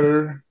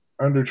better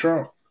under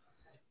Trump?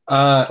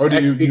 Or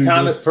do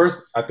you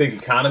first? I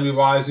think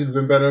economy-wise, you'd have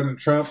been better under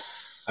Trump.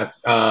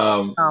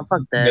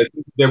 fuck that.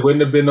 There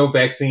wouldn't have been no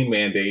vaccine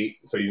mandate,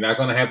 so you're not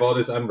going to have all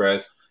this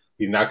unrest.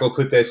 He's not going to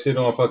put that shit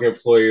on fucking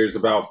employers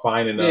about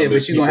fining them. Yeah,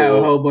 but you're going to have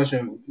a whole bunch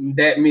of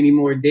that many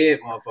more dead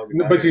motherfuckers.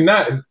 No, but you're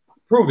not.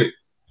 Prove it.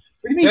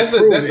 What do you mean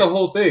that's the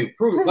whole thing.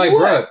 Prove it. Like,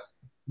 what? bruh.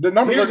 The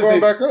numbers are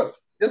going back up.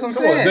 That's what I'm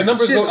saying. The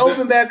numbers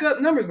open back up.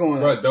 Numbers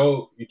going up.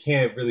 Bro, you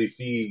can't really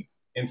feed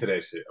into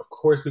that shit. Of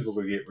course people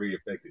will get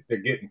reinfected.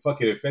 They're getting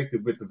fucking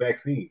infected with the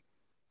vaccine.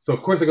 So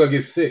of course they're going to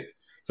get sick.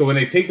 So when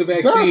they take the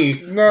vaccine,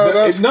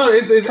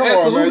 it's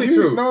absolutely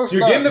true.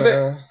 You're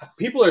getting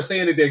people are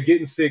saying that they're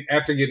getting sick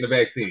after getting the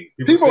vaccine.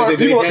 People are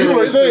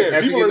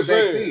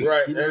saying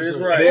right. That is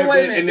right. Well,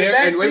 wait a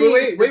minute.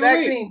 The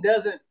vaccine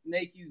doesn't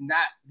make you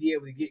not be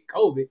able to get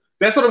COVID.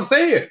 That's what I'm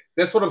saying.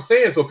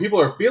 So people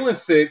are feeling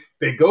sick.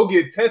 They go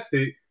get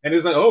tested, and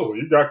it's like, oh,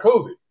 you got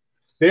COVID.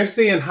 They're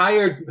seeing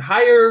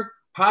higher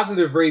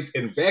positive rates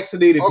in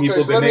vaccinated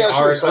people than they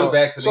are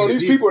unvaccinated people. So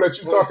these people that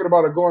you're talking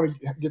about are going to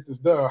get this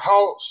done.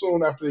 How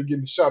soon after they get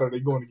the shot are they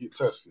going to get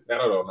tested? I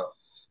don't know.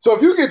 So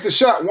if you get the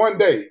shot one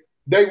day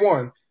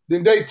one,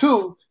 then day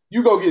two,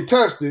 you go get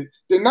tested,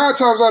 then 9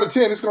 times out of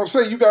 10, it's going to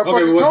say you got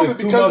fucking COVID.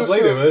 2 months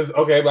later,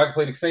 okay, but I can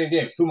play the same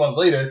games. 2 months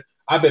later,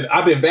 I've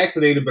been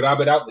vaccinated, but I've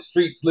been out in the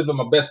streets living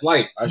my best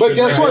life. But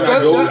guess what?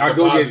 I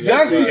go get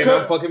tested and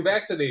I'm fucking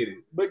vaccinated.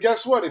 But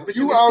guess what? But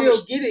you can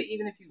still get it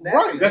even if you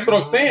vaccinated. Right. That's what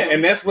I'm saying,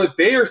 and that's what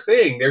they are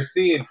saying. They're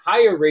seeing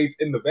higher rates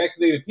in the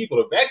vaccinated people.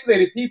 The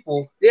vaccinated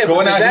people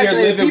going out here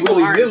living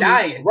willy-nilly.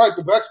 Dying. Right.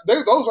 Those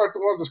aren't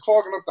the ones that's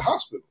clogging up the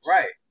hospitals.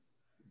 Right.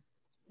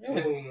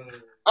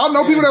 I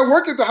know people that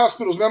work at the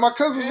hospitals, man. My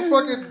cousin's a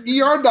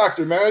fucking ER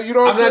doctor, man. You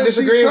know what I'm saying?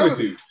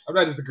 I'm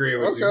not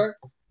disagreeing with you. Okay.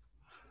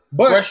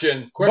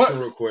 Question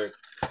real quick.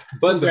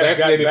 But the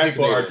vaccinated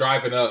people are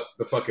driving up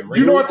the fucking rate.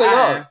 You know what they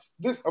are?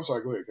 I'm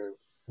sorry, go ahead, Caleb.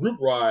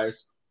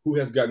 Group-wise, who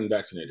has gotten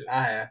vaccinated?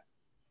 I have.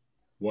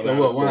 One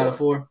out of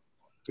four?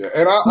 Yeah,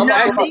 and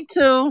I think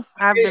too.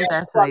 I've been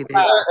vaccinated.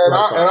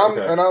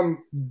 And I'm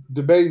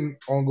debating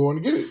on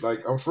going to get it.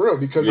 Like, I'm for real.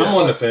 Because I'm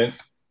on the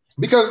fence.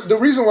 Because the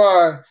reason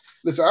why,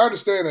 listen, I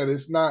understand that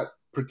it's not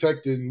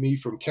protecting me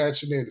from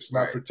catching it. It's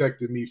not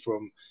protecting me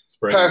from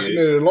passing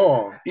it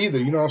along either.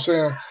 You know what I'm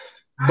saying?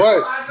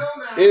 But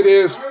it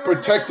is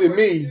protecting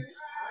me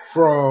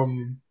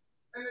from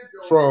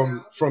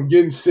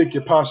getting sick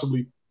and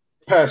possibly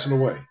passing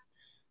away.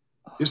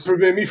 It's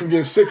preventing me from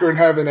getting sicker and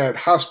having that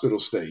hospital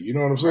stay. You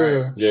know what I'm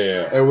saying? Right.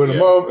 Yeah. And when a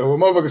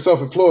motherfucker's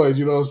self-employed,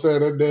 you know what I'm saying?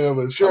 That damn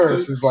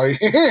insurance is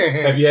like.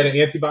 Have you had an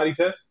antibody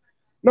test?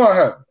 No, I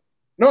haven't.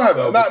 So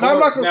I'm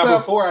not gonna say.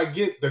 Before I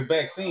get the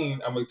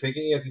vaccine, I'm gonna take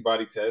an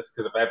antibody test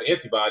because if I have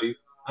antibodies,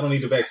 I don't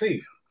need the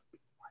vaccine.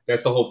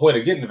 That's the whole point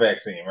of getting the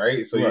vaccine,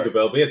 right? So you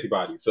develop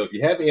antibodies. So if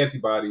you have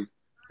antibodies,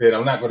 then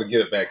I'm not going to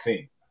get a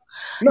vaccine.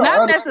 No,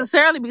 Not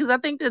necessarily, because I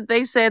think that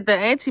they said the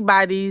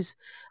antibodies,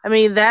 I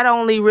mean, that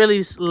only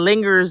really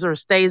lingers or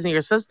stays in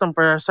your system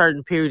for a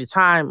certain period of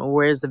time,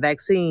 whereas the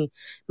vaccine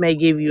may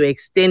give you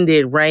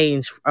extended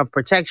range of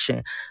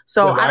protection.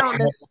 So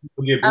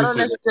Yeah, I don't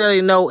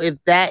necessarily know if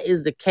that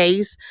is the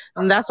case.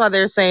 And that's why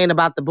they're saying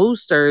about the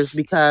boosters,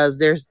 because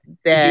there's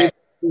that.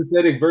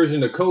 Synthetic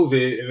version of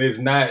COVID, and it's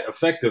not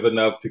effective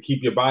enough to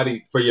keep your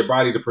body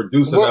to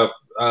produce enough.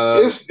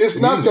 It's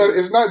not that.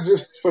 It's not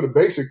just for the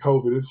basic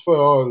COVID. It's for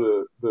all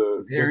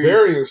the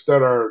variants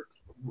that are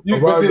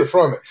arising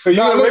from it. So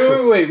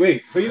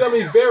wait. So you know how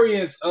many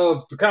variants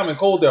of the common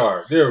cold there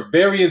are? There are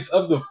variants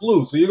of the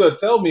flu. So you're gonna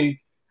tell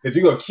me that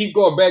you're gonna keep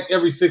going back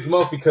every 6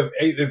 months because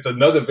it's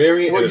another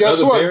variant? Well,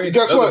 guess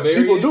what?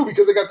 People do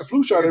because they got the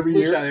flu shot every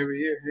year.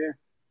 Yeah.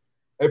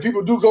 And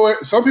people do go.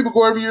 Some people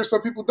go every year.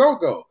 Some people don't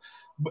go.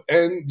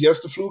 And yes,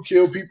 the flu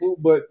killed people,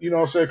 but you know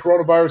what I'm saying,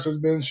 coronavirus has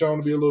been shown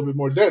to be a little bit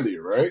more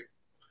deadlier, right?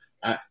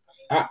 I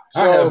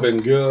have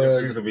been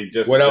good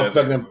without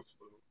fucking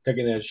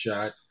taking that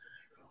shot.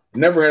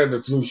 Never had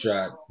the flu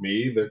shot. Me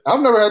either. I've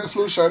never had the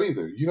flu shot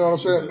either. You know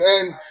what I'm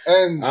saying?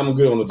 And I'm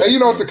good on the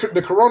vaccine. And you know,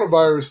 the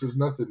coronavirus is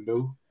nothing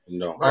new.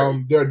 No.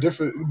 Right. They're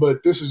different,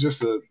 but this is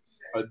just a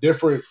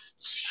different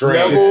strain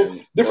level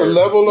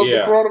of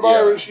the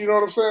coronavirus. Yeah. You know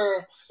what I'm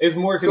saying? It's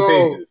more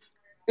contagious.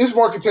 It's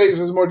more contagious.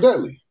 It's more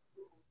deadly.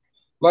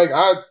 Like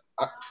I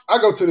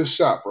go to this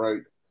shop,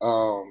 right,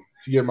 to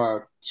get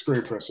my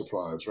screen print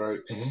supplies, right?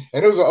 Mm-hmm.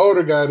 And there was an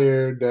older guy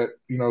there that,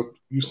 you know,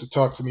 used to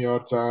talk to me all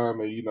the time,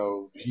 and you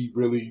know, he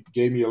really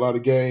gave me a lot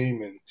of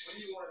game, and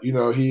you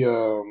know, he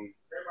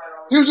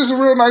was just a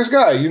real nice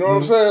guy, you know what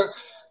I'm saying?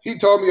 He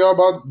told me all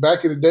about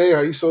back in the day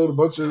how he sold a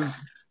bunch of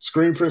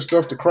screen print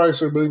stuff to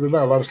Chrysler. Believe it or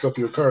not, a lot of stuff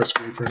in your car is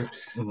screen printed.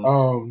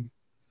 Mm-hmm.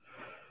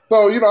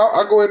 So you know,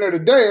 I go in there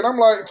today, and I'm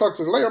like, talk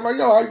to the lady. I'm like,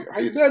 yo, how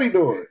your daddy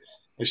doing?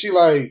 And she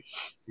like,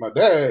 my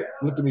dad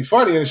looked at me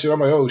funny and shit. I'm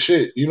like, oh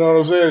shit, you know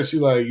what I'm saying? And she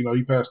like, you know,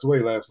 he passed away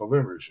last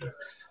November and shit.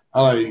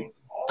 I like,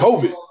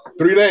 COVID,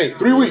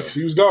 3 weeks,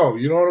 he was gone.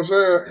 You know what I'm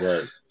saying?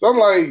 Right. So I'm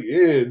like,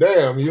 yeah,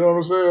 damn, you know what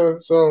I'm saying?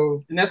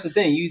 So, and that's the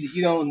thing,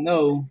 you don't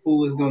know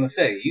who it's gonna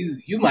affect.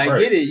 You might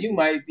get it, you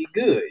might be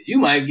good, you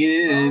might get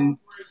it, and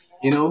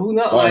you know who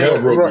knows?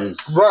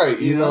 Right.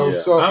 You know,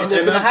 yeah. So end up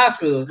in the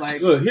hospital.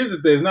 Like, look, here's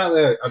the thing. It's not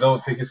that I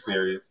don't take it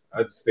serious. I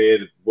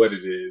understand what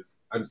it is.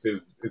 I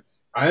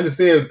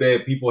understand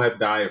that people have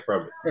died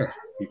from it. Yeah.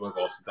 People have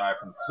also died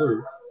from the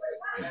flu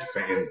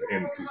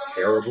in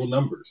comparable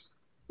numbers.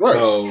 Right.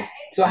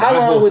 So how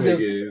long would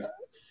the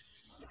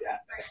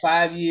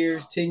 5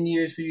 years, 10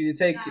 years for you to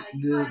take the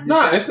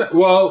shot? It's not.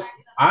 Well,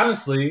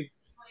 honestly,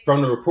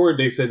 from the report,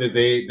 they said that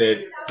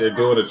they're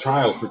doing a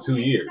trial for 2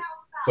 years.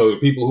 So the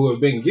people who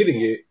have been getting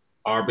it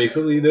are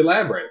basically the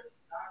lab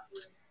rats.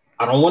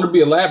 I don't want to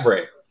be a lab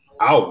rat.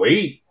 I'll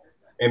wait.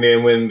 And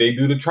then when they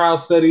do the trial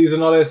studies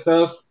and all that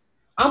stuff,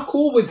 I'm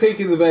cool with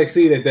taking the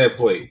vaccine at that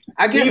point.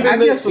 I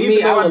guess for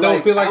me, I would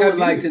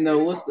like to know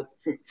what's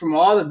from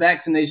all the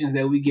vaccinations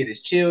that we get as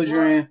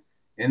children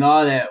and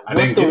all that.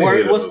 What's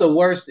the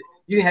worst?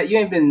 You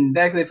ain't been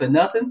vaccinated for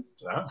nothing?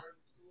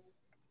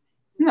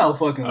 No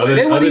fucking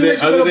way.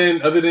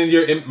 Other than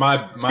your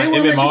my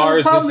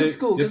MMRs public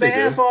school because they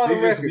ask for all the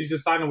records. You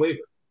just sign a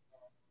waiver.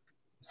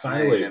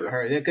 I never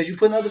heard that because you're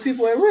putting other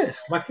people at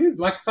risk. My kids,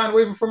 sign a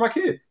waiver for my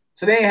kids.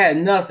 So they ain't had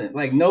nothing,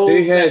 like no.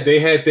 They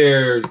had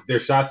their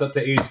shots up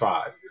to age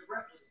 5.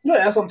 No,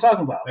 that's what I'm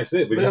talking about. That's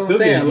it. But you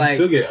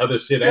still get other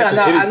shit.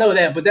 I know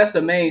that, but that's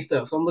the main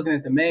stuff. So I'm looking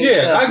at the main.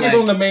 Yeah, stuff, I give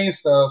them the main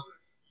stuff.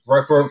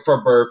 Right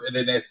for birth, and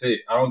then that's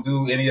it. I don't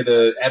do any of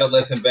the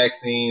adolescent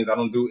vaccines. I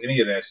don't do any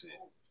of that shit.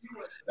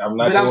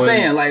 I'm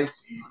saying, like,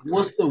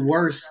 what's the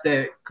worst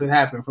that could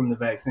happen from the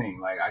vaccine?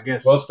 Like, I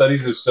guess. Well,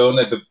 studies have shown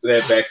that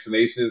that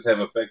vaccinations have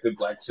affected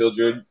Black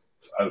children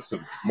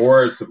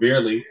more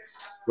severely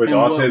with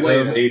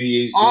autism,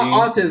 ADHD,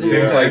 autism,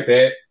 things like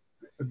that,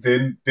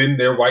 than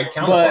their white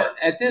counterparts.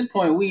 But at this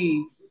point,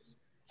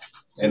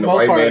 and the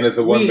white man is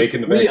the one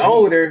making the vaccine. We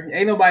older.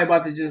 Ain't nobody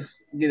about to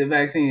just get a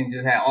vaccine and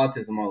just have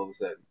autism all of a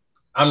sudden.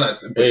 I'm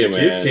not. But your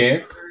kids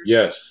can.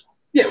 Yes.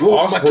 Yeah,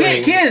 well, my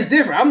kid is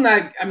different. I'm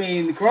not. I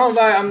mean, the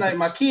coronavirus. I'm not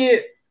my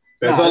kid.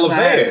 That's all I'm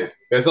saying.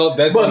 That's all.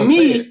 But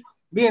me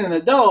being an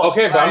adult.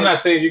 Okay, but I'm not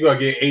saying you're gonna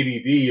get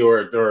ADD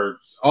or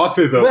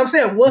autism. But I'm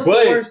saying, what's the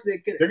worst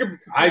that could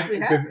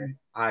happen?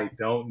 I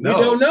don't know.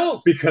 We don't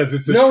know because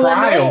it's a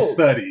trial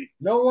study.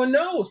 No one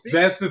knows.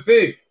 That's the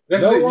thing.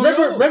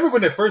 Remember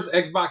when the first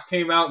Xbox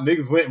came out,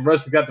 niggas went and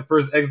rushed and got the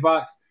first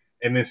Xbox,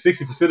 and then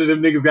 60% of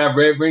them niggas got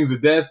red rings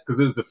of death because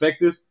it was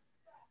defective.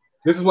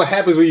 This is what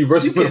happens when you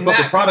rush to put a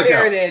fucking product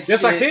out.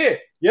 Yes, I can.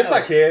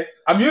 I can.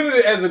 I'm using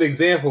it as an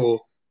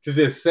example to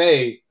just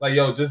say, like,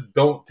 yo, just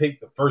don't take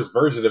the first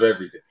version of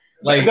everything.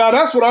 Like now,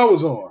 that's what I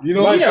was on. You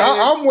know, like, what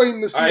I'm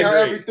waiting to see how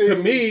everything. To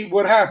me,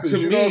 what happens. To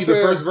me, the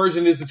first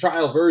version is the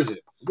trial version.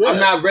 Yeah. I'm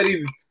not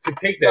ready to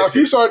take that. Now, shit. if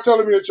you start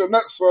telling me that your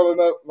nuts swelling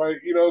up, like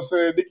you know, what I'm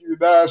saying Nicki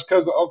Minaj,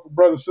 cousin, uncle,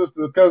 brother,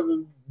 sister,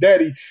 cousin,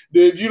 daddy,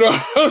 then you know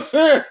what I'm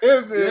saying?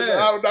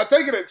 I'm not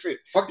taking that shit.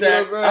 Fuck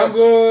that. I'm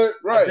good.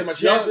 Right. I my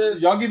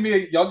chances. Y'all give me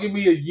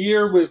a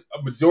year with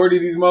a majority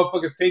of these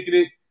motherfuckers taking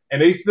it,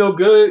 and they still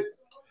good.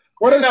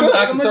 What it says?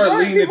 I can start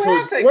leaning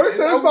towards. What it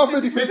says about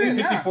 50%,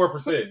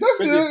 54%. That's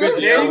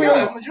good. Yeah, you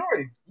got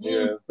majority.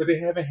 Yeah, but they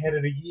haven't had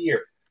it a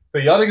year.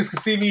 So y'all niggas can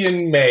see me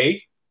in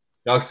May.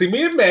 Y'all can see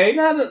me in May.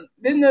 Now,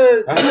 didn't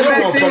the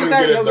vaccine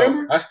start in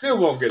November? I still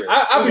won't get it.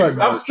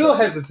 I'm still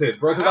hesitant,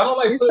 bro, because I don't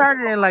like. It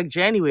started in like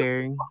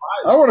January.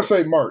 I want to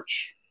say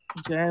March.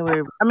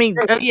 January. I mean,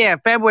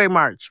 February,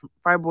 March.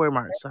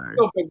 Sorry.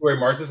 Still February,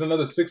 March. It's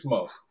another 6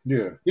 months.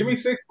 Yeah. Give me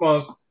 6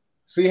 months.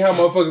 See how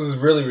motherfuckers is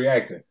really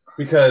reacting.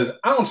 Because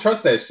I don't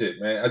trust that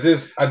shit, man.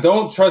 I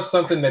don't trust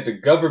something that the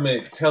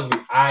government tells me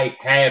I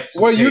have to.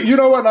 Well, you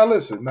know what? Now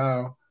listen.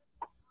 Now,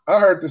 I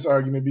heard this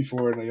argument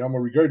before, and I'm gonna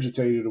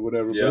regurgitate it or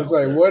whatever. Yeah, but it's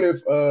like, what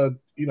if,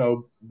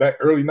 back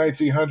early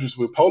 1900s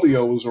when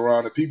polio was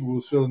around and people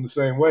was feeling the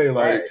same way,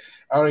 like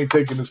I ain't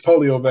taking this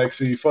polio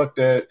vaccine. Fuck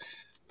that,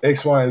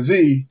 X, Y, and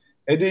Z.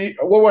 And then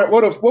what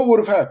would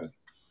have happened?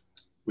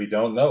 We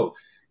don't know.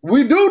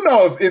 We do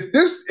know if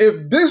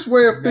this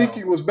way of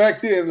thinking was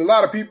back then, a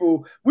lot of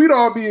people, we'd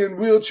all be in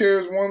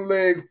wheelchairs, one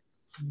leg,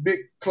 big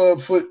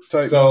club foot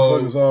type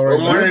motherfuckers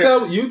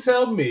already. You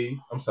tell me.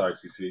 I'm sorry,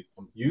 CT.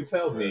 You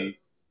tell me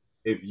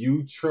if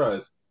you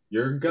trust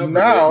your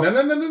government.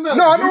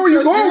 No, I know where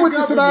you're going with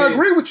this, and I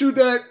agree with you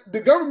that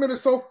the government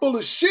is so full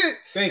of shit.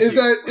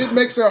 That it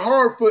makes it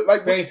hard for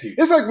Thank you.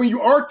 It's like when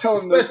you are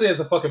telling especially as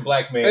a fucking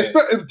black man,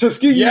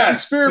 Tuskegee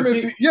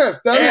experiments. Yes,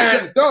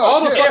 that's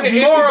all the fucking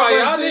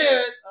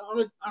antibiotics.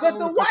 But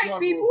the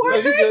white people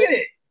are taking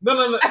it.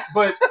 No.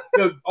 But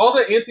all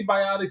the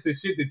antibiotics and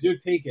shit that you're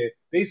taking,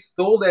 they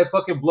stole that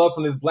fucking blood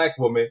from this black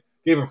woman,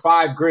 gave her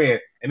 $5,000,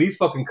 and these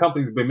fucking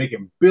companies have been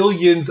making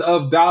billions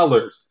of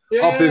dollars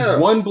off this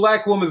one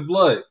black woman's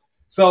blood.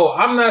 So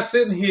I'm not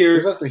sitting here.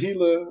 Is that the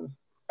Gila?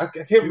 I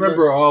can't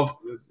remember all.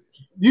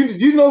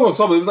 You know what I'm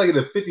talking about. It was like in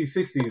the 50s,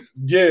 60s.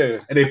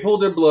 Yeah. And they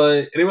pulled their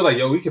blood, and they were like,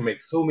 yo, we can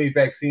make so many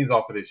vaccines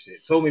off of this shit.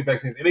 So many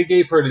vaccines. And they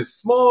gave her this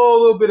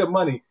small little bit of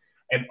money.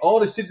 And all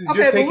the shit that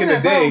you're taking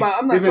today,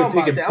 I'm not talking about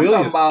that. I'm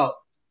talking about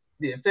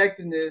the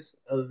effectiveness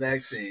of the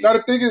vaccine. Now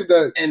the thing is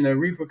that, and the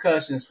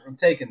repercussions from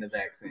taking the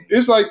vaccine.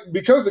 It's like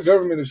because the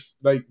government is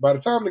like, by the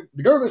time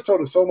the government's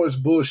told us so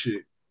much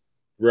bullshit,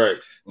 right?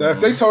 That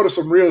if they told us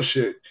some real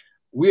shit,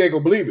 we ain't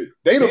gonna believe it.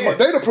 They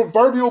the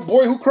proverbial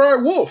boy who cried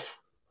wolf.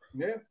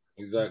 Yeah,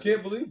 exactly. You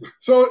can't believe it.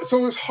 So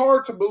it's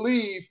hard to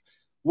believe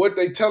what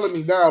they telling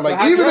me now. Like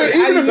so even if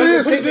it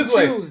is, put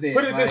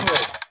it this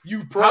way.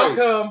 You pray.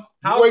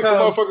 How wait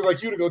come for motherfuckers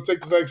like you to go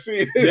take the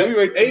vaccine?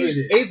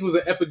 AIDS was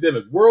an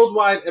epidemic,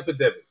 worldwide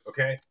epidemic.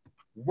 Okay,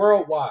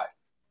 worldwide.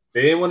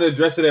 They didn't want to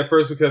address it at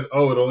first because it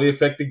only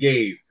affected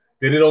gays.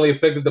 Then it only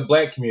affected the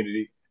black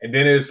community, and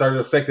then it started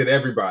affecting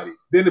everybody.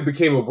 Then it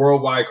became a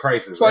worldwide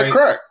crisis. It's like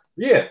crack.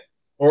 Yeah,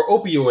 or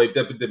opioid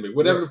epidemic,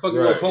 whatever the fuck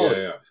you want to call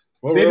it.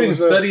 They've been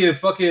studying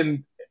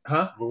fucking.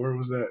 Huh? What word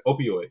was that?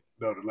 Opioid.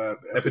 No, the last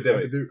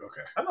epidemic.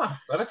 Okay. I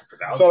like to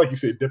pronounce. It sound like you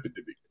said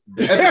epidemic.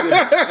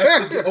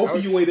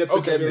 Opioid epidemic.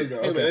 Okay, there we go.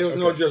 Okay, there was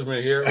no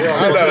judgment here.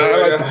 I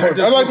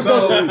like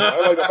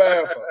the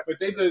bass. But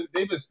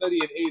they've been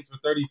studying AIDS for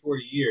 30,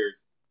 40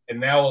 years, and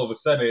now all of a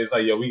sudden it's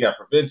like, yo, we got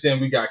prevention,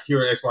 we got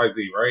cure,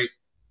 XYZ, right?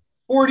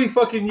 40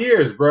 fucking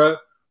years, bruh.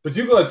 But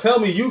you gonna tell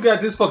me you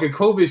got this fucking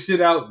COVID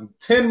shit out in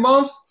 10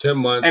 months? 10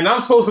 months. And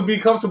I'm supposed to be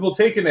comfortable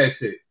taking that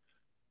shit.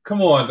 Come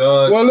on,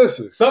 dog. Well,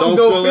 listen. Something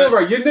don't feel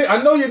right.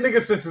 I know your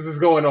nigga senses is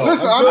going on.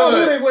 Listen, I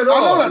know they went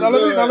off. I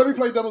know that. Now let me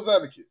play devil's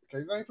advocate.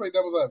 Okay, let me play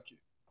devil's advocate.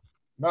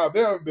 Now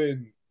there have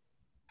been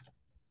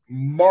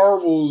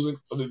marvels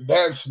of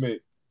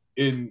advancement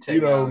in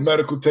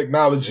medical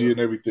technology and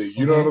everything.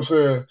 You know what I'm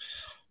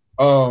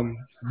saying?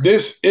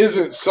 This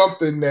isn't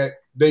something that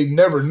they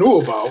never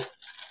knew about.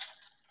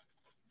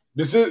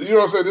 This is,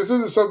 what I'm saying. This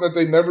isn't something that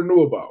they never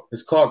knew about.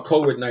 It's called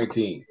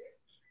COVID-19.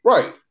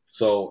 Right.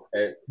 So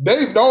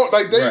they've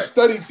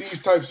studied these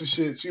types of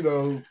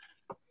shits.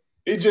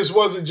 It just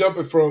wasn't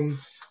jumping from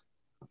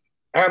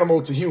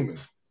animal to human.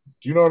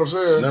 You know what I'm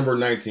saying? Number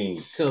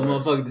 19. Till a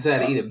motherfucker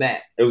decided to eat it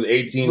back. It was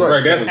 18.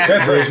 Right.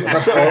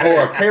 That's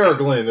or a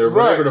Peregrine or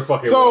whatever the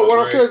fuck it was. So what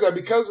I'm saying is that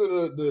because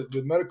of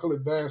the medical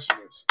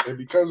advancements and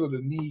because of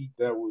the need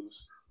that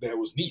was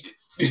needed,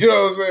 you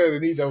know what I'm saying? The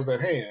need that was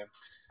at hand.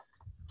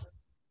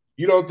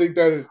 You don't think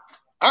that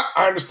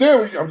I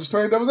understand. I'm just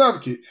playing devil's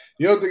advocate.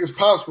 You don't think it's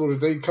possible that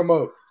they come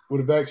up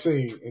with a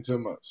vaccine in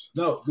 10 months?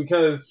 No,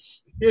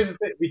 because here's the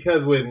thing.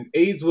 Because when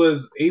AIDS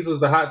was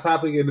the hot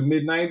topic in the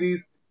mid '90s,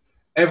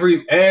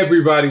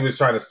 everybody was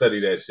trying to study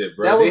that shit,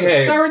 bro. That was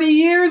 30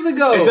 years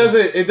ago.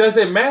 It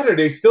doesn't matter.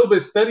 They still been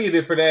studying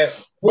it for that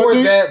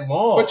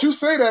long. But you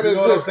say that as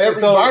if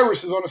every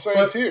virus is on the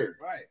same tier,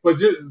 right? But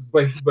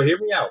hear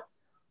me out.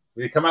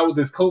 When they come out with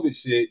this COVID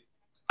shit,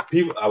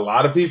 a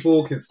lot of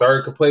people can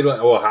start complaining.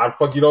 Well, how the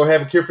fuck you don't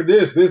have a cure for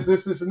this,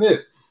 and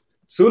this?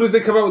 Soon as they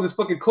come out with this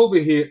fucking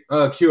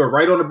COVID cure,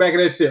 right on the back of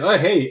that shit.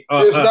 Hey,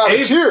 it's not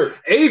AIDS, a cure.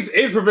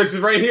 AIDS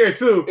prevention right here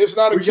too. It's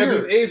not a cure. We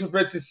got this AIDS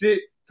prevention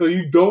shit, so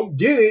you don't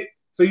get it.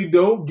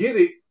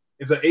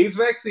 It's an AIDS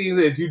vaccine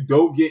that you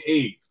don't get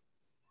AIDS.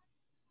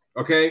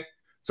 Okay,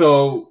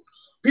 so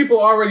people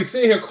already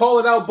sitting here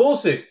calling out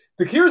bullshit.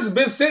 The cures have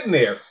been sitting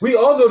there. We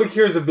all know the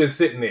cures have been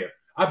sitting there.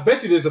 I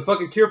bet you there's a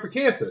fucking cure for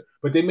cancer,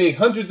 but they make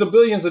hundreds of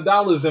billions of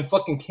dollars in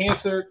fucking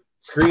cancer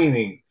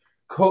screenings.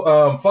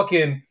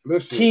 Fucking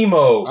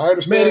chemo, I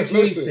understand,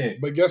 medication.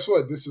 but guess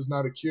what? This is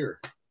not a cure.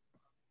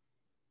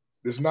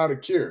 This is not a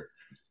cure.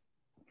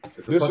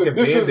 This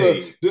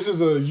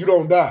is a you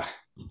don't die.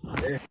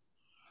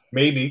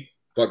 Maybe.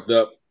 Fucked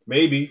up.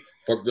 Maybe.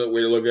 Fucked up way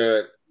to look at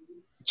it.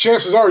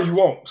 Chances are you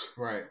won't.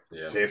 Right.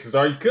 Yeah. Chances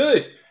are you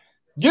could.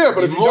 Yeah,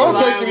 but if you don't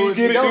take it and you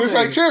get it, then it's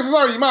like chances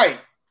are you might.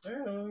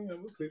 Yeah,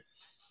 we'll see.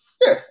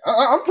 Yeah,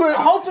 I'm playing.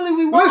 Hopefully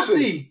we won't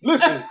see.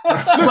 Listen.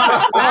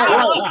 I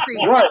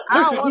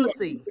don't want to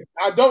see.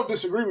 I don't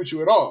disagree with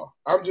you at all.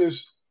 I'm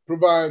just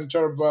trying to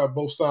provide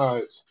both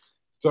sides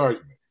to the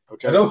argument.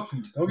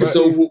 Okay.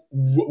 So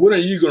when are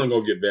you gonna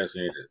go get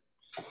vaccinated?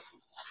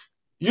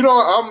 You know,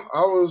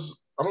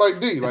 I'm like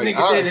D. Like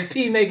nigga said if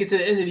P make it to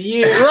the end of the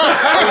year.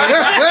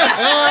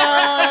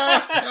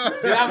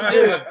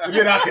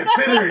 Then I'll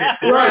consider it.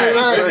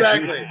 Right.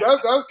 Exactly.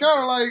 That's kind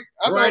of like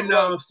right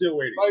now. I'm still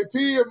waiting. Like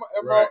P and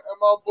my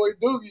boy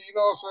Doogie, you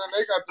know what I'm saying?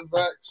 They got the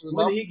vaccine.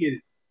 When did he get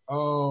it? I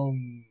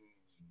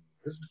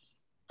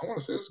want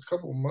to say it was a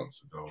couple of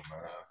months ago,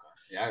 man.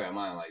 Yeah, I got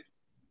mine like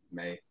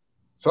May.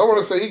 So I want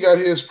to say he got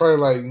his probably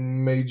like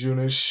May,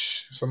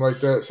 June-ish, something like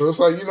that. So it's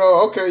like, you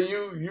know, okay,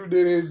 you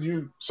did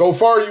it. So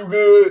far you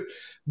good,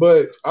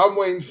 but I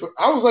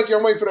was like,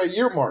 I'm waiting for that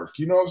year mark.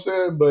 You know what I'm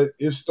saying? But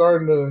it's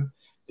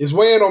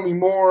weighing on me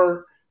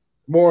more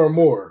and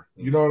more.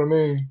 You know what I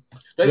mean?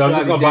 Especially I'm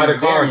just gonna buy the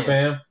card,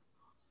 fam.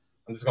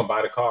 I'm just gonna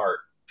buy the card.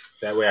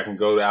 That way I can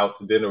go out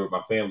to dinner with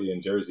my family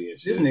in Jersey and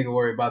shit. This nigga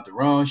worried about the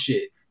wrong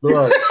shit.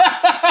 Right.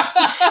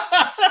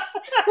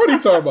 What are you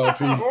talking about,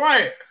 P?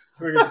 Right.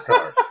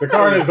 The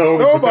card is the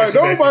only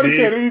Nobody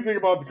said anything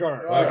about the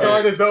card. The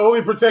card is the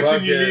only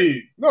protection you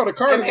need. No, the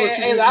card is what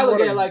you need. I look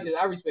at it like this.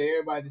 I respect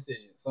everybody's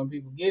decision. Some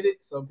people get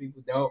it, some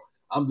people don't.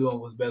 I'm doing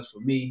what's best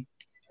for me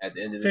at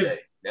the end of the day.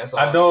 That's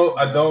all.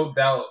 I don't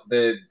doubt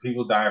that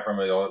people die from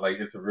it. Like,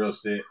 it's a real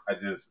shit.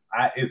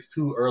 It's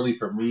too early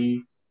for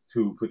me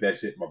to put that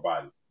shit in my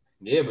body.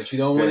 Yeah, but you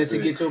don't want it to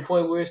get to a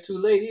point where it's too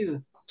late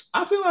either.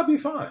 I feel I'll be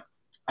fine.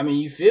 I mean,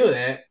 you feel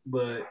that,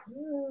 but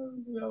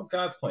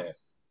God's plan.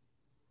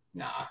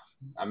 Nah.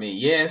 I mean,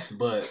 yes,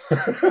 but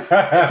if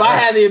I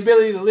had the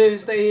ability to live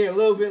and stay here a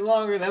little bit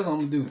longer, that's what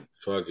I'm gonna do.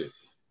 Fuck it.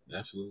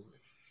 Absolutely.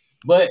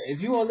 But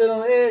if you want to live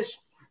on the edge,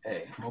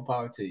 hey, more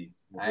power to you.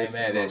 I ain't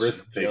mad at you.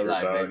 Your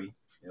life, baby.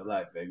 Your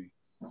life, baby.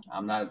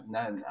 I'm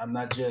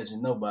not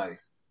judging nobody.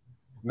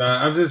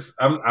 Nah,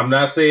 I'm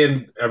not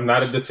saying I'm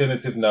not a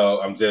definitive no.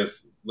 I'm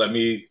just let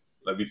me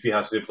see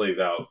how shit plays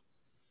out.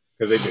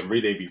 Because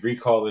they be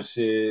recalling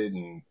shit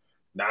and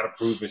not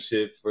approving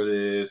shit for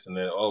this, and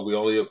then we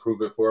only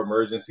approve it for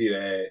emergency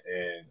that,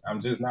 and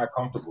I'm just not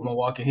comfortable. I'm gonna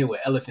walk in here with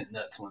elephant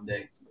nuts one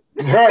day.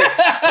 Right.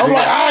 I'm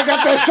like, I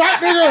got that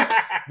shot, nigga.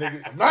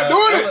 I'm not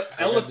doing it.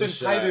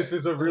 Elephantitis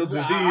is a real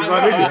disease,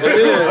 my nigga. It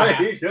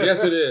is.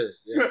 Yes, it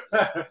is. Yeah.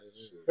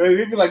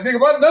 He'd be like, nigga,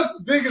 my nuts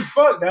is big as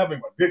fuck. Now I make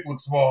my dick look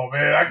small,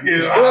 man. I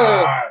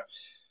can't.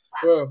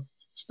 Well,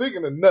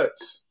 speaking of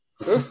nuts,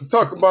 let's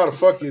talk about a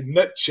fucking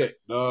nut check,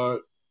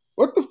 dog.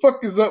 What the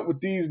fuck is up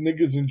with these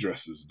niggas in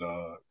dresses,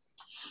 dog?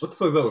 What the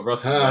fuck is up with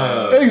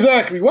Russell?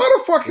 Exactly. Why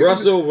the fuck?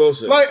 Russell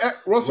Wilson. Like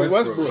Russell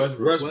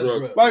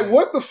Westbrook. Like,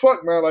 what the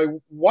fuck, man? Like,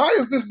 why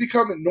is this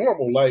becoming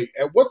normal? Like,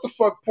 at what the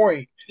fuck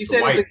point? He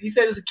said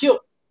it's a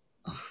kilt.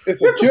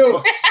 It's a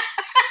kilt.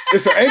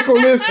 It's an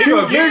ankle-less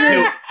kilt,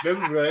 nigga.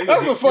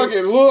 That's a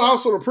fucking Little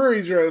House on the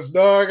Prairie dress,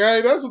 dog.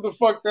 Right? That's what the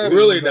fuck that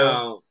really is. Really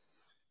now.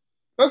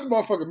 That's a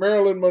motherfucking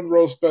Marilyn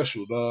Monroe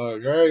special,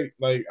 dog. Right?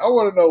 Like, I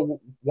want to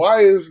know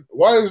why is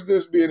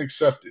this being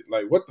accepted?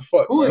 Like, what the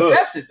fuck? Who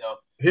accepts it though?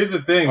 Here's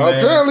the thing, man.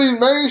 Apparently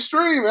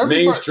mainstream.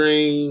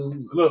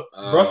 Mainstream. Look,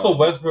 Russell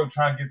Westbrook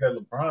trying to get that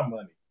LeBron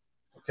money.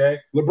 Okay?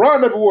 LeBron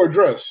never wore a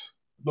dress.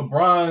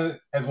 LeBron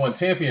has won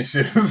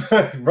championships.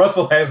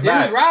 Russell has not.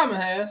 Dennis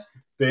Rodman has.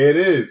 There it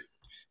is.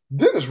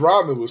 Dennis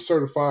Rodman was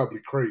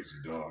certifiably crazy,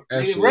 dog.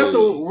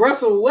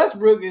 Russell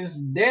Westbrook is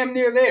damn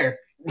near there.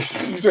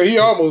 So he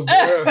almost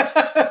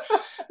there.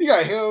 You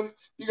got him.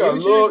 You got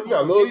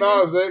Lil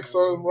Nas X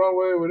on the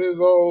runway with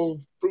his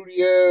old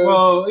fruity ass.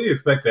 Well, you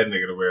expect that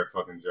nigga to wear a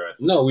fucking dress.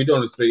 No, we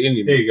don't expect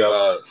any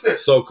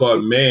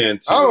so-called man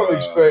to. I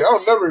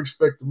don't never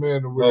expect the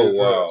man to wear a dress.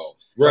 Wow.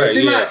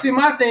 Right. See,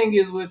 my thing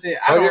is with it.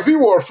 If he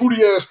wore a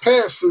fruity ass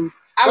pantsuit,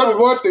 that'd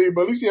be one thing,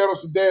 but at least he had on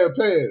some damn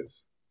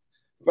pants.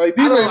 Like,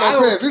 these ain't no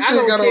pants. This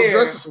nigga got on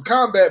dress and some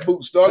combat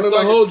boots, dog. That's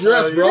the whole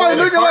dress, bro. Right,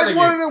 looking like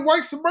one of them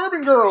white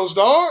suburban girls,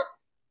 dog.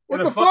 What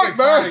In the a fucking fuck,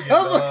 man? cardigan,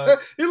 dog.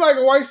 He's like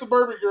a white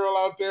suburban girl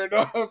out there,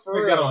 dog. For They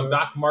real, got on man.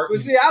 Doc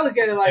Martens But see, I look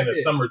at it like and a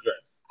this. summer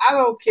dress. I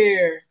don't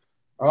care.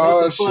 Oh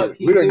What the fuck shit,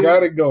 he we done do?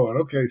 got it going.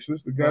 Okay,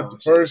 sister got Oh,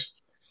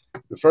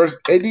 the first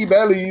Eddie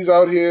Bellies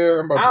out here.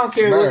 I'm about I don't to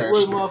care smash,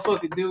 what nigga.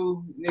 motherfucker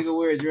do, nigga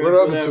wear a dress, What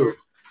other whatever. two?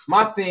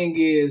 My thing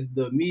is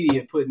the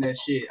media putting that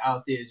shit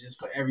out there just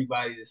for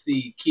everybody to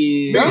see.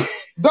 Kids.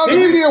 The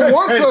media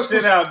wants us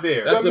shit to. out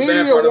there. That's The the bad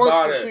media part wants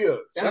about to it. see us.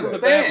 That's That's what the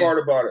I'm bad saying. part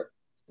about it.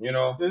 You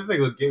know, This nigga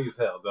look gay as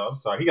hell, though. I'm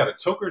sorry. He got a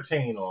choker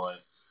chain on,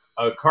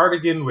 a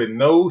cardigan with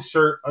no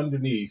shirt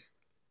underneath,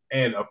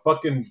 and a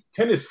fucking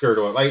tennis skirt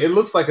on. Like, it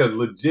looks like a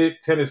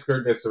legit tennis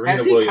skirt that Serena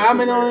Has he Williams would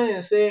commented wear. on it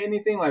and said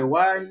anything like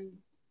why?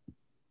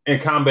 And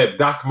combat,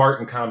 Doc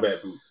Marten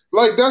combat boots.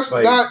 Like that's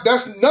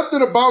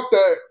nothing about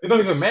that. It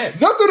don't even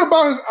match. Nothing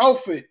about his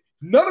outfit.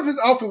 None of his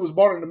outfit was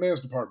bought in the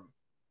men's department.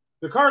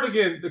 The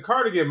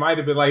cardigan might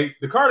have been like,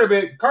 the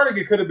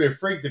cardigan could have been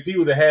freaked if he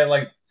would have had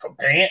like some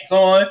pants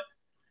on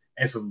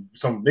and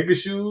some bigger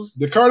shoes.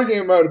 The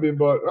cardigan might have been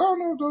bought. I don't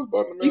know if it was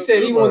bought in the He men's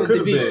said he wanted department.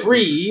 to be Could've been.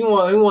 free. He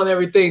want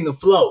everything to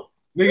flow.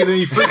 Nigga, then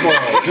you free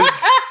ball. Just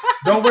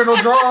don't wear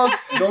no drawers.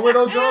 Don't wear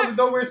no drawers and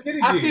don't wear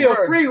skinny jeans. I feel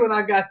free when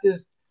I got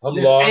this I'm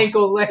this lost.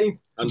 ankle length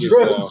I'm just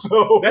dress. lost.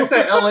 So That's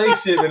that LA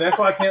shit, man. That's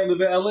why I can't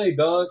live in LA,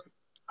 dog.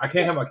 I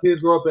can't have my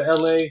kids grow up in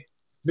LA.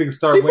 Niggas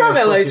start He wearing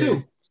from LA fucking-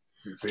 too.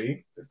 You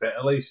see? It's that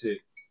LA shit.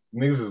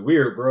 Niggas is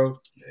weird, bro.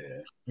 Yeah.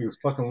 Niggas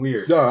fucking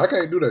weird. Yo, I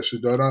can't do that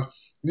shit, though. Now,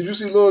 did you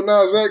see Lil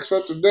Nas X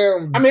up and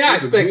down? I mean, I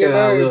with the expect that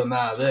out of DNA? Lil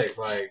Nas X.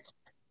 Like,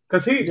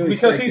 Because You he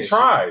expect that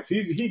tries.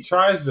 He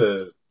tries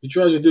to You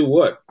trying to do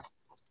what?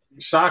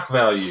 shock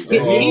value.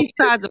 He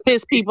tries to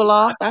piss people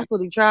off. That's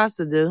what he tries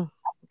to do.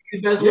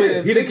 the best way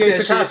to he the fix gay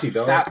that Tekashi, shit,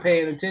 dog. stop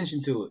paying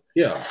attention to it.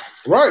 Yeah.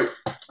 Right.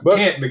 But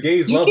The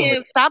gays You love him.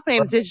 can't stop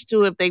paying attention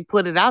to it if they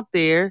put it out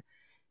there.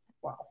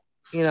 Wow.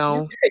 You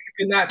know,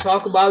 You cannot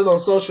talk about it on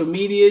social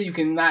media. You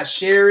cannot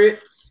share it.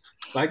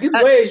 Like, it's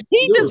Uh, ways. he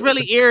you can do just it.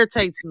 really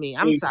irritates me.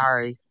 I'm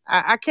sorry.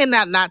 I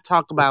cannot not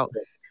talk about.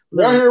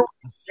 y'all hear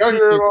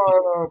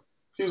He-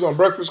 he was on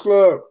Breakfast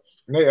Club,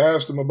 and they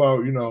asked him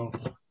about,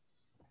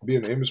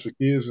 being an image for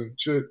kids and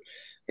shit.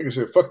 Nigga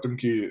said, fuck them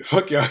kids.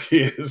 Fuck y'all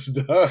kids,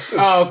 dog.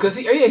 Oh, because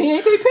he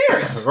ain't their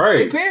parents.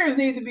 Right. Their parents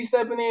need to be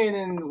stepping in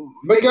and.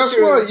 But making guess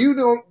sure-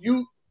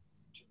 what?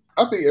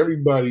 I think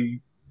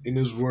everybody in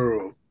this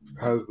world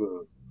has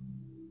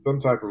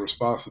some type of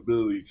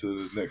responsibility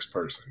to the next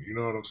person. You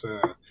know what I'm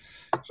saying?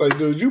 It's like,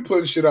 dude, you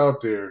putting shit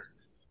out there,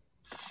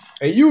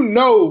 and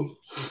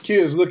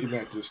kids looking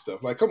at this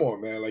stuff. Like, come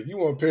on, man. Like, you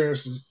want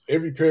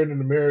every parent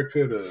in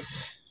America to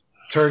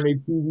turn their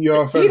TV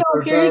off. He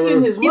don't care. He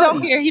getting his He money.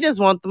 don't care. He just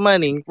want the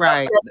money,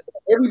 right?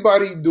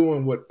 Everybody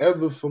doing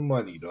whatever for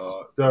money,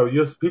 dog. So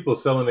people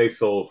selling their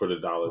soul for the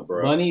dollar,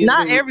 bro. Money is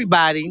Not the-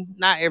 everybody,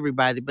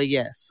 but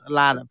yes, a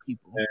lot of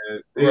people.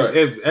 And Right.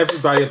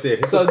 Everybody up there.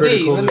 So D,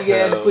 hypocritical let me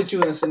as hell. put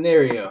you in a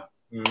scenario.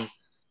 Mhm.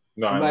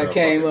 No, I Somebody know,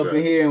 came fucking up in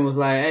dress. here and was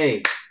like,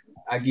 "Hey,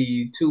 I give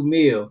you $2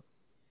 million.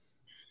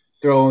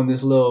 Throw on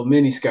this little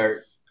mini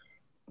skirt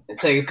and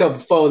take a couple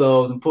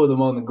photos and put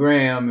them on the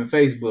gram and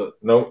Facebook."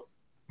 Nope.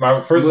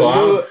 First of We'll do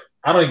all, it.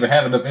 I don't even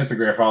have enough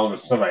Instagram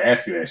followers for somebody to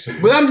ask you that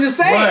shit. But I'm just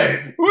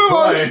saying.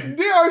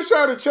 They always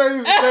trying to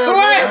change the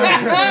Right.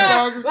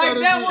 damn Like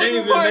that was Change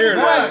the the part of the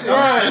narrative. question.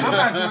 Right. I'm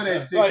not doing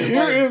that shit. Like,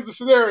 here is the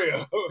scenario.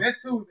 that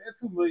 $2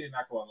 million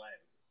not gonna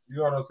last. You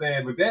know what I'm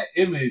saying? But that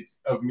image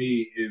of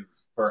me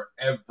is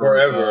forever.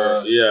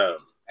 Forever. Yeah.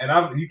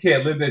 And you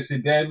can't live that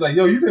shit down. Like,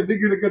 yo, you been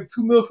thinking to get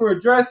 $2 million for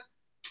a dress?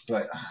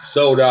 Like,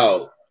 Sold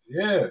out.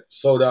 yeah.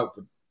 Sold out.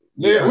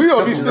 Yeah, we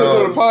gonna be still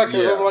doing a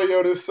podcast. Yeah. I'm like,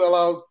 yo, this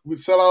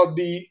sellout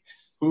D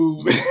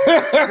who who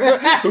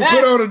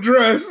put on a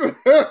dress.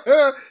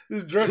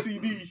 This dressy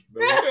D.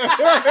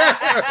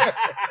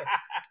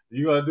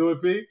 You gonna do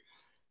it, P?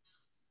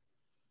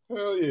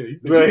 Hell yeah.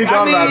 But he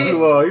thought about it too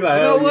long. He like,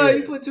 You know hell what? yeah.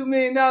 You put $2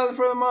 million in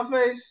front of my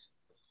face.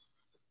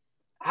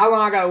 How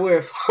long I gotta wear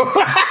it for?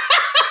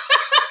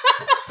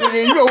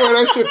 Nigga, you gonna wear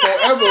that shit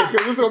forever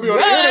because it's gonna be on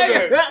the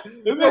internet.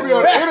 It's gonna be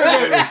on the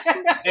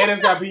internet. And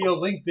it's gotta be your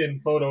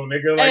LinkedIn photo,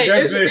 nigga. Like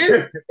Hey, that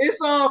shit. it's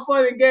all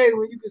fun and games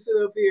when you can sit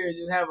up here and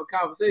just have a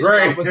conversation.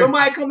 Right. But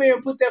somebody come in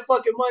and put that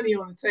fucking money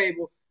on the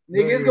table,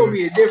 nigga, it's gonna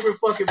be a different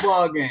fucking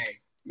ball game.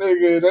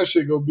 Nigga, that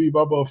shit gonna be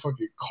my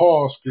motherfucking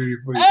call screen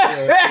for you.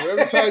 Yeah, so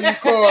every time you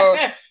call,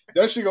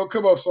 that shit gonna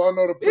come up so I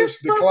know to push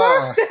It's my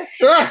decline.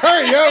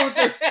 birthday. Yeah, with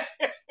the,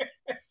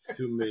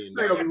 $2 million.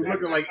 This nigga be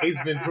looking like Ace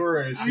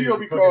Ventura and shit. you gonna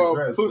be fucking called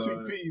dress, Pussy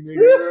dog. P,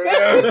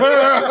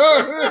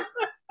 nigga.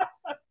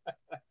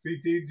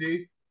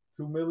 CTG,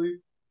 $2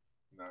 million.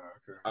 Nah,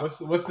 okay.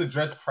 What's the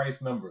dress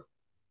price number?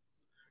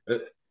 I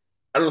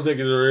don't think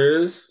there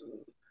is.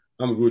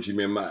 I'm Gucci,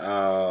 man.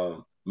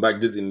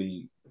 Mike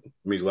Disney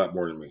means a lot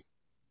more than me.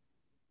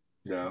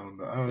 Yeah, I don't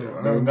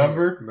know. No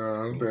number? No,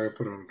 I don't think I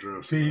put on the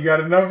dress. P, you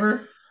got a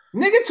number?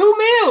 Nigga, $2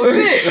 million.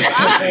 Shit.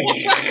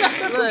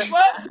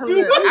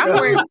 Look,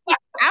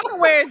 I'm can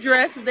wear a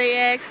dress if they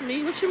ask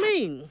me. What you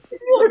mean?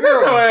 Shut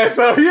your ass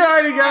up. You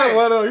already got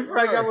one on. You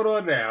probably got one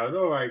on now.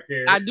 Nobody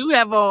cares. I do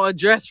have on a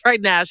dress right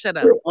now. Shut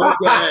up.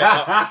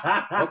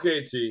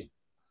 Okay, T.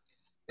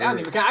 I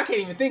can't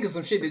even think of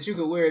some shit that you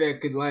could wear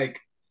that could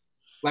like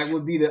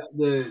would be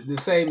the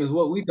same as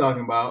what we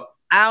talking about.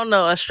 I don't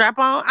know, a strap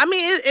on. I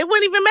mean, it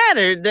wouldn't even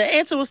matter. The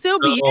answer would still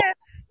be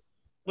yes.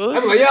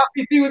 I'm like, y'all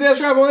PC with that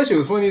strap on. That shit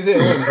was funny as hell.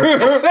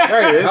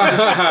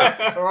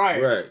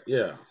 Right.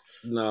 Yeah.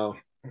 No.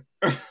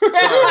 It's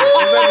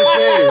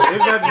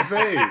not the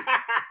same.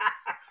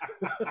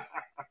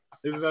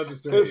 It's not the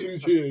same. We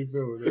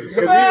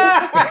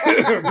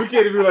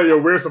can't even be like, yo,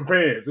 wear some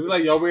pants. It's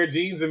like, y'all wear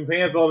jeans and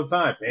pants all the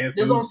time. Pants.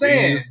 That's what I'm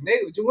saying.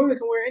 Women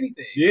can wear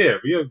anything. Yeah,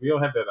 we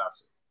don't have that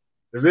option.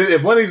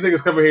 If one of these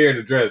niggas come in here in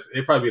a dress,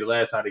 it'd probably be the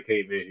last time they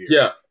came in here.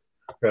 Yeah.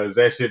 Because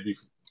they'd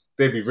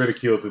be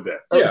ridiculed to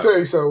death. I'll tell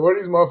you something. One of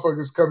these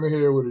motherfuckers coming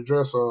here with a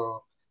dress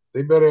on,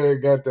 they better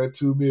have got that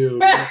 $2 million.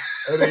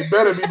 And they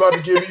better be about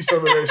to give me some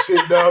of that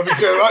shit, dog.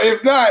 Because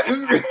if not,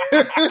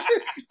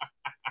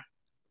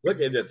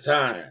 look at the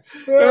time.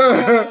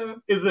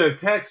 Is it a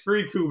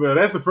tax-free $2 million?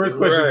 That's the first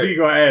question P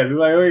gonna ask. It's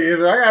like, wait, I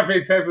gotta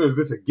pay tax, or is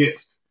this a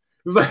gift?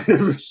 It's like,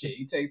 shit,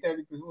 you take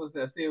 30%. What's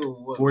that still?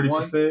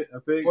 40%, I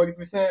think.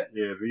 40%.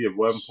 Yeah, so you get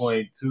 1.2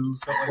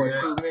 something like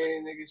that. 1.2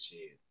 million, nigga,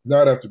 shit.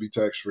 not have to be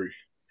tax free.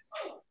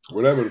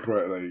 Whatever the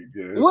price, like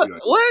yeah. What?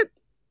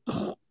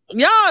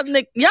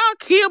 Y'all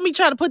kill me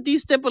trying to put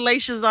these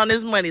stipulations on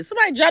this money.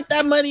 Somebody drop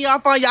that money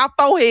off on y'all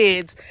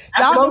foreheads.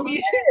 Y'all gonna be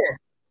here.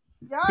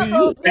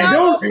 Y'all take that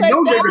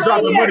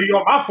drop the money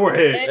on my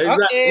forehead. And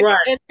figure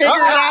it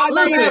out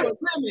later.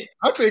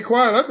 I think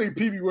quiet. I think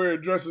PB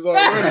wearing dresses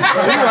already. So he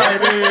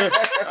like, man,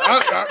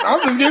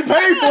 I'm just getting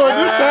paid for it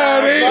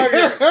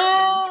this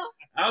time.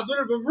 I'll do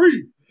it for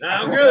free.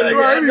 Nah, I'm good. I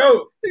gotta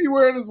go. He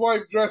wearing his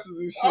wife dresses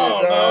and shit.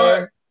 Oh,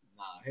 dog.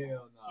 Nah, hell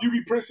no. You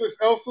be Princess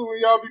Elsa when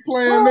y'all be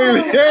playing,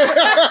 man. Put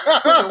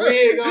the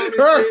wig on and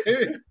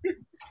shit.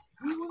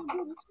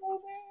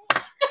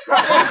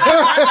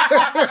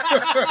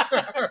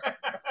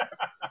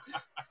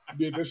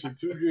 Did that shit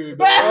too good.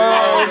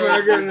 Oh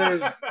my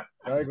goodness!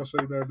 I ain't gonna say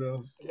nothing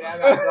else. Yeah, I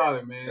got a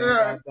dollar,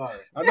 man.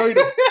 I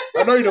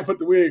know you don't put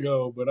the wig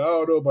on, but I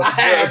don't know about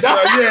the dress.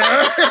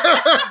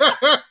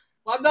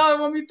 My dog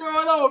want me throw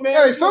it on, man.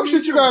 Hey, some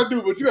shit you gotta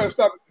do, but you gotta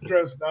stop at the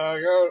dress,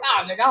 dog.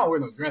 Nah, nigga, I don't wear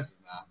no dresses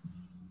now.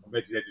 I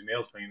bet you had your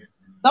nails painted.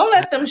 Don't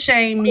let them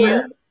shame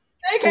you.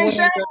 They can't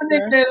shame a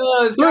nigga that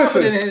Listen,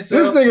 confident in this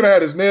himself. nigga that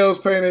had his nails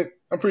painted.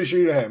 I'm pretty sure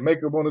he done had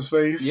makeup on his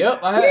face.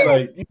 Yep, I had.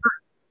 Like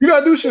you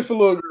gotta do shit for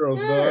little girls,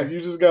 dog. You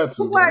just got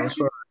to. Look like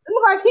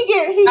he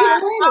get in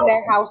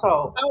that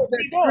household. I was at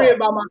the crib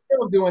by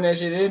myself doing that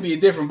shit. It'd be a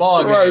different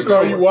ball game. Right,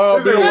 call you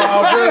wild bitch.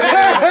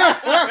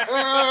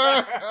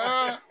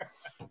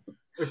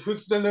 It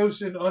puts the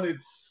lotion on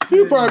its.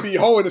 You probably be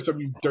holding this up,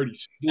 you dirty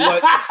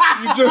slut.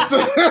 You just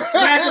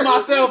smacking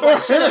myself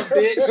like, shut up,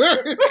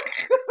 bitch.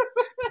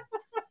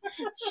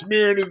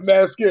 Smearing his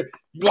mascara.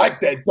 You like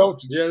that,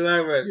 don't you? Yeah,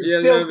 love it.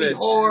 You filthy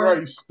whore. Right,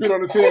 you spit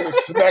on his head and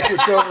smack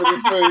yourself in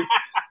his face.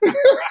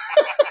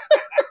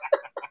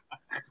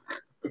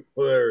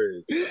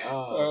 Hilarious.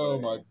 Oh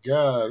my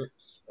god.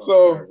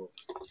 So,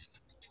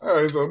 all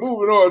right. So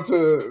moving on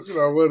to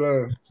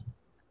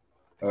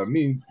what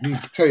mean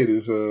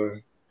potatoes.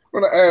 I'm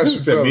gonna ask you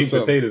said meat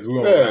something. Potatoes. We're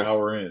only an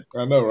hour in.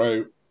 I know,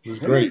 right? It's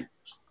great.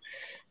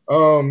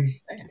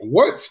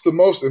 What's the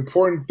most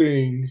important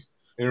thing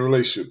in a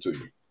relationship to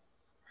you?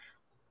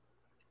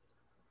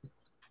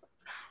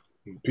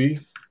 P?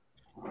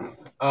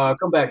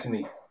 Come back to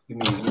me. Give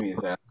me a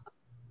second.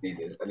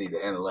 I need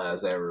to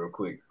analyze that real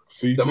quick.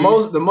 CT?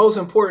 The most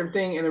important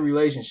thing in a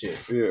relationship.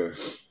 Yeah.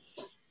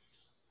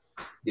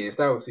 Yeah,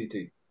 start with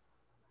CT.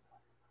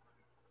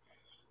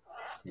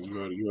 You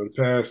want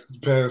to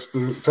pass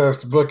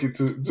the bucket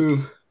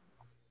to.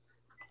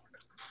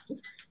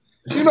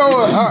 You know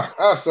what?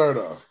 I'll start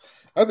off.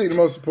 I think the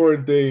most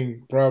important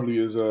thing probably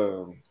is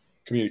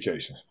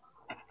communication.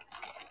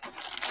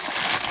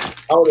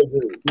 I would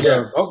agree.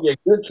 Yeah. Okay.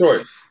 Good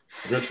choice.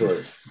 Good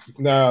choice.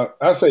 Now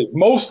I say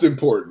most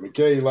important.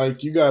 Okay,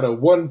 like you got a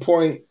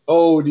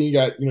 1.0, then you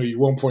got your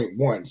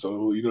 1.1.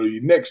 So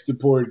your next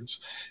importance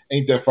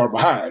ain't that far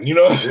behind. You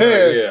know what I'm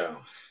saying? Yeah.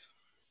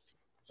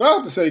 So I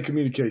have to say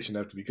communication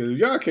after, because if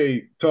y'all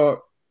can't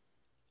talk,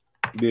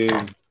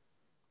 then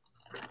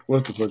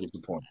what the fuck is the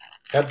point?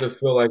 Have to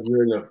feel like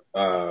you're in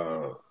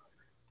a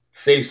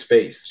safe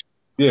space.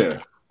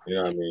 Yeah. You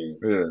know what I mean?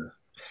 Yeah.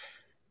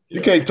 You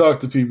can't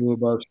talk to people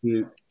about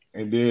shit,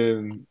 and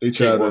then they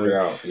try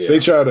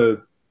to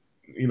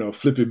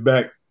flip it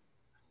back,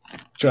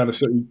 trying to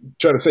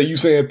say you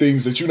saying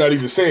things that you're not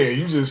even saying.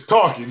 You just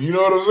talking. You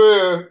know what I'm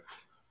saying?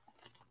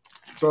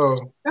 So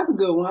that's a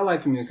good one. I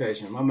like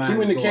communication. My mind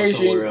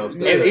communication. Is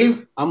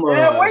going somewhere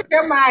else. Where'd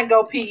your mind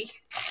go, P?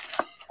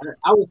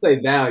 I would say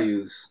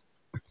values.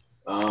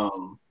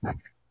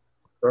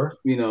 Sure.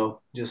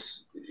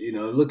 Just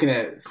looking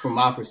at from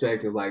my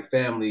perspective, like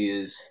family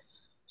is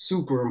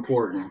super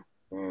important.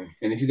 And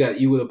if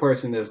you with a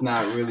person that's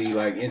not really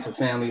like into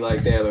family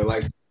like that, or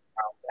like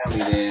family,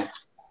 then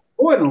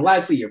more than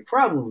likely you're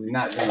probably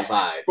not gonna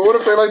vibe. But what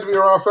if they like to be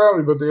around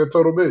family, but they're a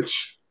total bitch?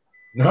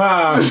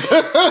 Nah.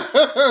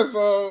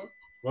 So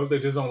what if they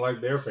just don't like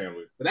their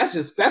family? But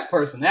that's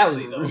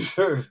personality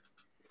though.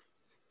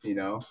 You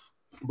know.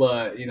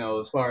 But, you know,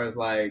 as far as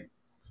like,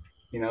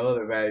 you know,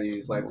 other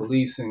values like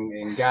beliefs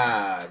in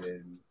God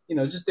and, you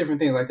know, just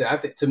different things like that. I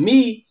think to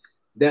me,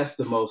 that's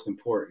the most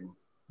important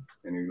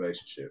in a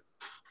relationship.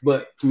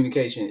 But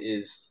communication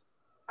is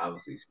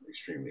obviously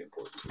extremely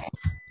important.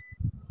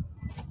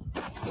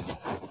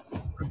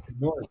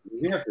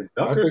 We have to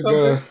duck I or think,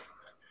 something?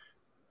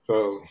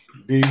 so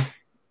D.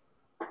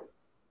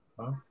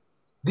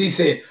 D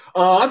said,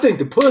 I think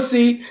the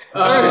pussy.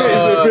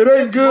 If it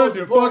ain't good,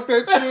 then fuck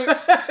that shit.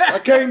 I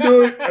can't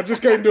do it. I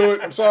just can't do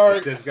it. I'm sorry.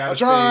 I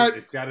tried.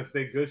 It's got to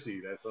stay gushy.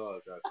 That's all.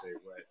 It's got to stay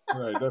wet.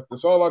 Right.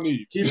 That's all I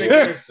need. Keep it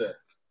gangsta.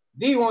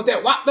 D want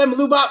that wop bam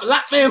loo bop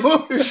lop bam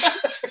boom.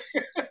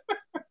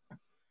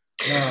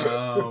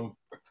 I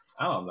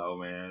don't know,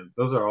 man.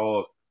 Those are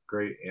all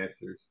great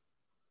answers.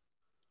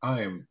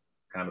 I am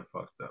kind of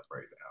fucked up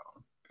right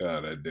now.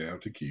 God, that damn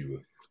tequila.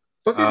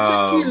 Fucking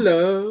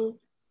tequila.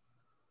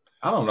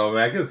 I don't know,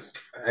 man.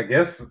 I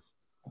guess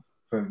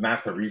since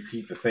not to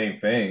repeat the same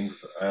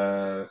things,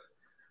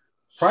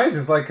 probably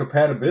just like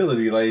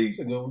compatibility. Like,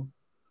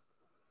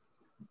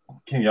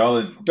 can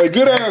y'all? Hey,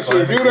 good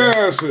answer. Good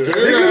answer.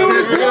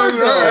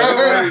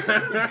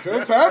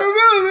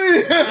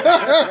 Compatibility.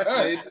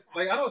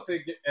 Like, I don't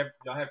think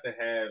y'all have to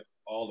have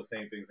all the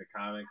same things in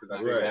common because I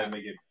think that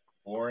make it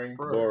boring.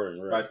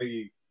 Boring, right? But I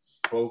think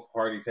both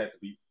parties have to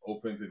be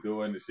open to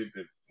doing the shit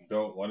that you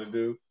don't want to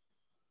do.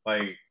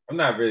 Like, I'm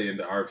not really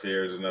into art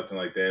fairs or nothing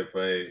like that,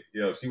 but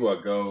you know, if she want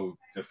to go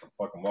just to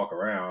fucking walk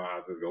around,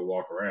 I'll just go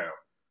walk around.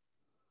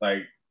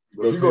 Like,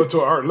 if you go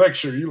to an art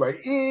lecture, you like,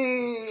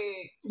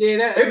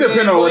 Yeah, it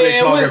depends on what they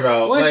talking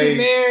about. Once like, you're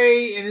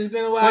married and it's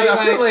been a while, like,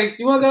 I feel like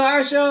you want to go to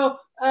art show?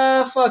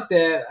 Fuck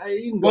that.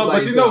 You can go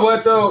but you know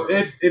what though?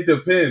 It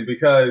depends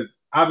because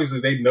obviously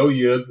they know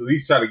you. At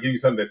least try to give you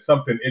something that's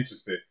something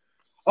interesting.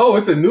 Oh,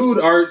 it's a nude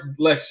art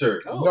lecture.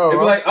 No, they'd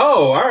be like,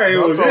 oh, all right.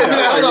 Hold on,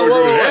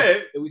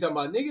 wait. Are we talking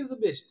about niggas or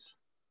bitches?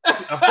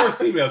 Of course,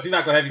 female. She's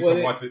not gonna have you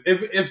come watch it.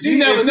 If you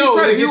never know,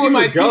 trying to get you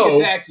to go,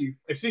 attack you.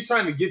 If she's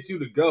trying to get you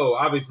to go,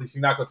 obviously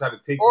she's not gonna try to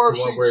take you to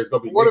one where it's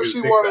gonna be. What if she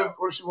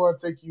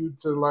want to take you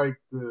to like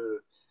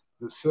the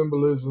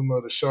symbolism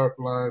of the sharp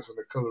lines and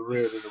the color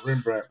red and the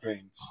Rembrandt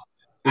paintings?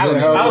 I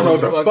don't know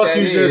what the fuck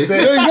you just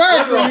said.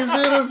 Exactly. You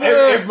see what I'm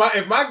saying?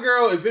 If my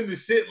girl is into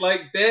shit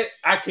like that,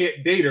 I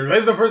can't date her.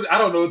 That's the person. I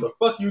don't know what the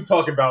fuck you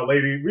talking about,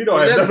 lady. We don't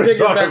have nothing to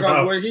talk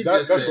about.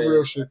 That's some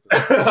real shit.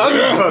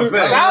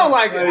 I don't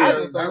like it. I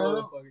just don't know what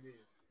the fuck it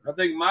is. I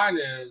think mine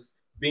is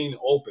being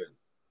open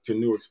to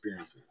new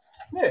experiences.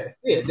 Yeah,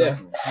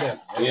 definitely.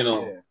 You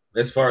know,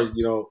 as far as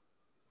you know,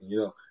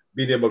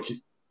 being able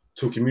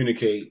to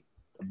communicate,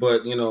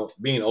 but you know,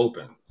 being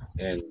open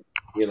and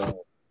you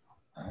know.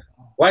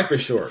 Life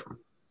is short.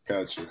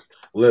 Gotcha.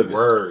 Live it.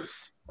 Word.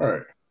 All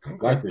right.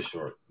 Life is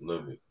short.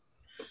 Live it.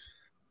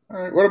 All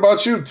right. What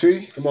about you,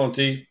 T? Come on,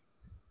 T.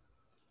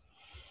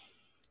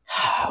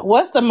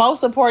 What's the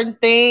most important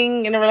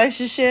thing in a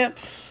relationship?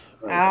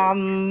 You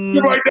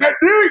like that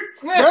dick?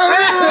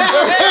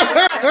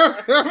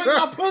 Put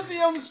my pussy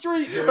on the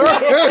street.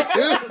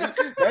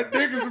 That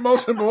dick is the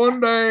most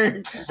important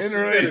thing in the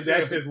relationship.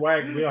 That shit's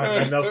whack. We don't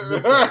have nothing else to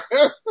discuss.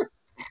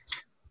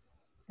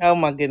 Oh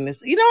my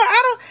goodness. You know,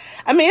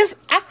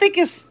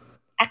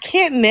 I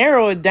can't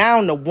narrow it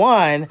down to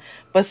one,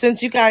 but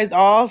since you guys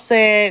all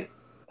said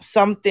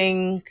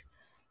something,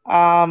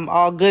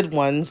 all good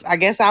ones, I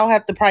guess I'll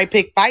have to probably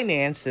pick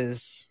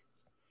finances.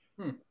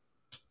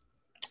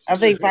 I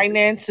think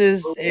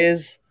finances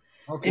is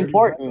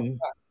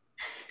important.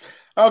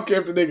 I don't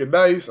care if the nigga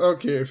nice. I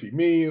don't care if he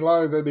mean. As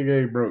long as that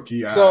nigga ain't broke,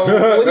 he out. So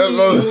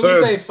when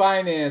you say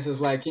finances,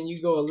 like, can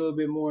you go a little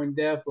bit more in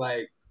depth?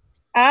 Like,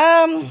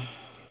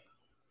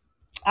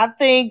 I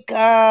think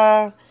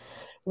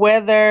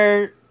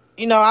whether,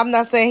 you know, I'm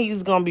not saying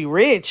he's going to be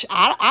rich.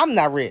 I'm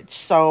not rich,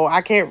 so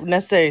I can't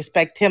necessarily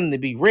expect him to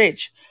be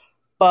rich.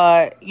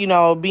 But, you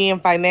know, being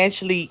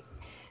financially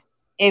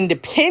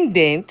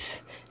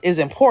independent is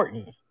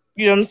important.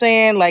 You know what I'm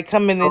saying? Like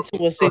coming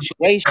into a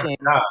situation.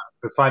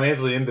 Because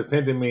financially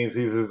independent means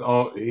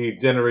he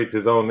generates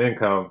his own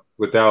income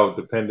without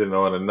depending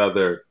on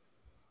another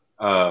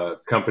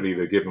company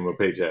to give him a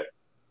paycheck.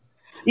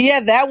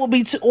 Yeah, that will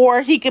be,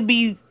 or he could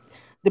be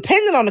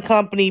dependent on the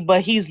company, but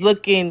he's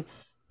looking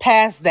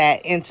past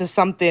that into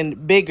something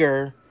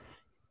bigger,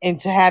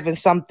 into having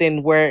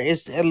something where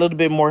it's a little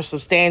bit more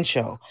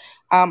substantial.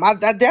 I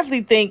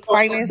definitely think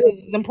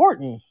finances is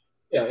important.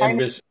 Yeah,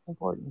 finances is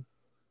important.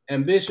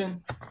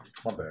 Ambition?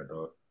 My bad,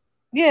 dog.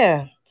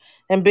 Yeah.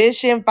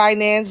 Ambition,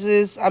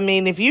 finances. I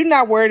mean, if you're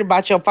not worried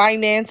about your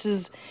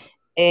finances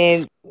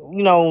and,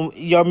 you know,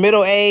 your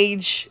middle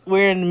age,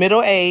 we're in the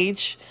middle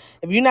age.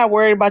 If you're not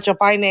worried about your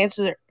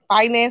finances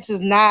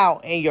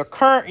now and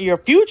your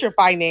future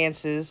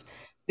finances,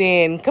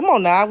 then come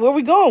on now, where are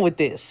we going with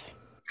this?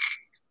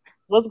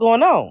 What's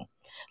going on?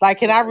 Like,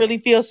 can I really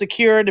feel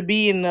secure to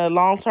be in a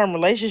long-term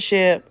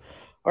relationship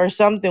or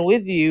something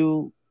with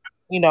you,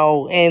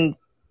 and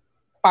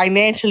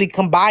financially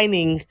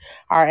combining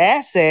our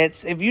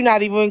assets, if you're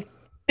not even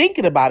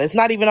thinking about it, it's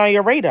not even on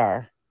your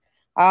radar.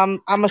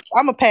 I'm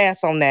a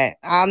pass on that.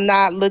 I'm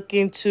not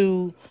looking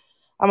to.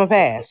 I'm a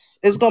pass.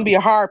 It's gonna be a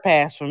hard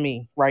pass for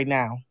me right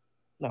now.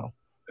 No.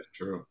 That's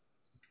true.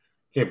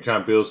 Can't be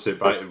trying to build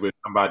shit with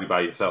somebody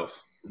by yourself.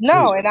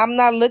 No, and I'm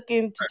not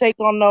looking to take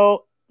on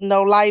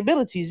no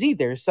liabilities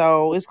either.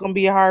 So it's gonna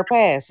be a hard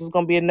pass. It's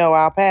gonna be a no.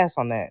 I'll pass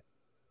on that.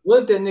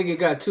 What if that nigga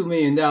got $2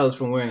 million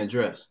from wearing a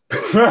dress?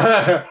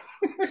 Yeah,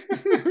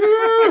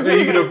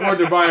 you can afford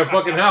to buy a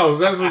fucking house.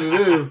 That's what it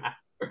is.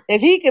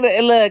 If he could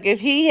look, if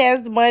he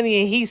has the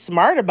money and he's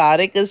smart about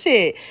it, cause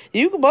shit,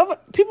 people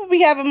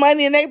be having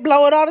money and they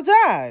blow it all the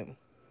time.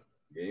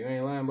 Yeah, you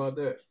ain't lying about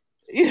that.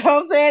 You know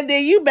what I'm saying?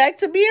 Then you back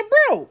to being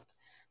broke.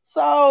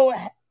 So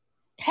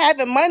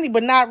having money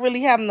but not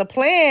really having the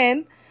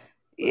plan,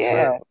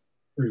 yeah.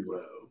 Pretty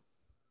well.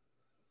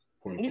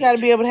 You got to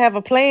be able to have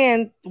a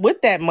plan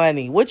with that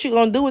money. What you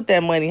gonna do with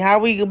that money? How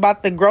we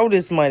about to grow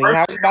this money?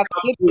 How we about to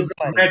flip this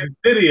money? Magic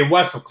City and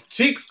watch some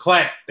cheeks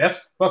clap. That's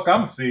fuck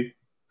I'm gonna see.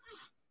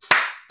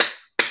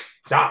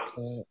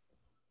 Dollars.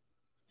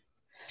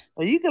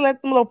 Well, you can let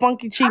them little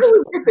funky cheeks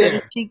clap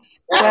because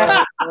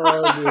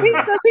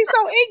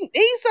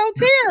he's so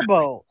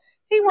terrible.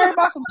 He worried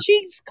about some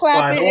cheeks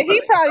clapping, and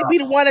he probably be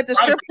the one at the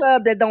strip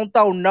club that don't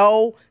throw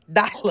no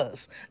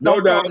dollars,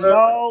 don't throw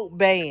no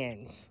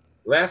bands.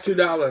 Last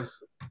 $2.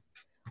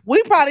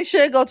 We probably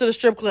should go to the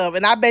strip club,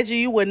 and I bet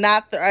you would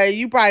not.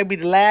 You probably be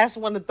the last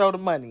one to throw the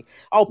money.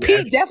 Oh,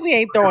 Pete definitely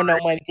ain't throwing no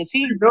money because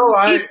he's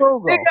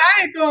frugal. Nigga,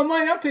 I ain't throwing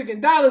money. I'm picking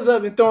dollars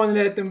up and throwing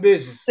it at them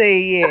bitches.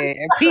 See, yeah,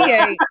 and Pete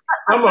ain't.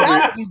 Y'all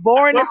would be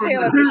boring as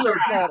hell at the strip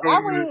club. I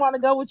wouldn't even want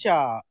to go with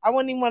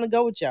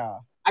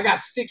y'all. I got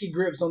sticky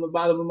grips on the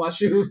bottom of my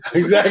shoes.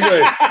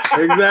 Exactly.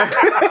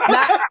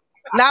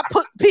 Not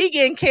put Pete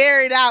getting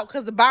carried out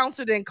because the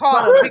bouncer didn't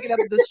call him picking up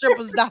the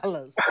strippers'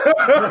 dollars.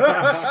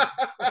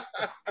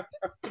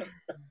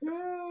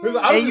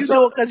 And you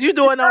do it because you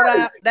doing all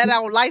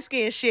that light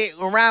skin shit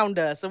around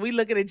us, so we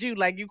looking at you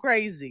like you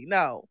crazy.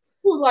 No,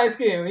 who's light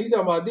skin? He's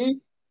talking about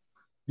D.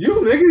 You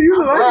nigga,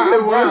 you lighter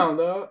than brown,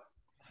 dog.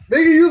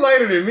 Nigga, you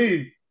lighter than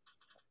me.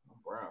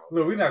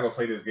 Look, we're not gonna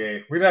play this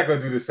game. We're not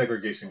gonna do this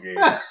segregation game.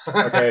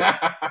 Okay.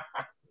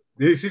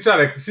 She's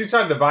trying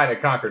to divide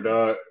and conquer,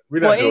 dog.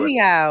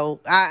 Anyhow,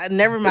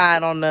 never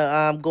mind on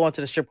the going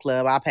to the strip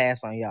club. I'll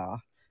pass on y'all.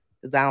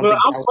 I'm fun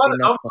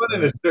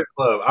in the strip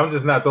club. I'm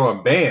just not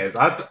throwing bands.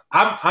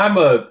 I'm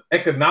a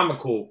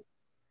economical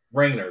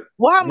rainer.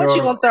 Well, how much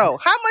you gonna throw?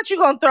 How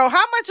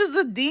much is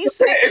a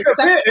decent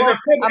acceptable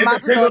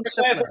amount to throw in the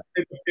strip club?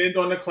 It depends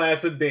on the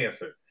class of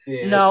dancer.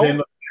 Yeah,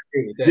 no.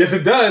 Yes,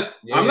 it does.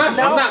 Yeah.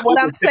 What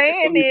I'm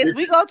saying is,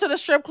 we go to the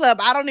strip club.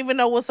 I don't even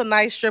know what's a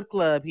nice strip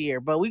club here,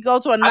 but we go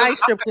to a nice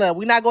strip club.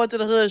 We're not going to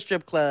the hood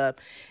strip club.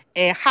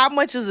 And how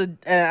much is a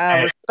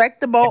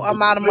respectable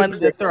amount of money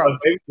to throw?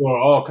 They do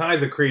all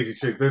kinds of crazy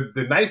tricks.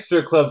 The nice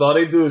strip clubs, all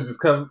they do is just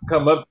come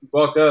up,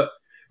 walk up,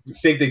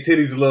 shake their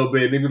titties a little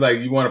bit. They be like,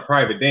 "You want a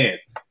private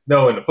dance?"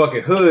 No, in the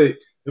fucking hood,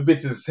 the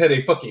bitches had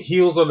their fucking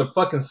heels on the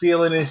fucking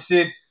ceiling and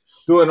shit,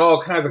 doing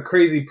all kinds of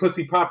crazy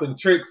pussy popping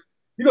tricks.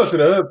 You go to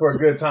the hood for a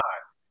good time.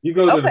 You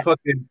go to the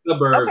fucking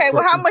suburbs. Okay,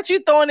 well, how much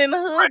you throwing in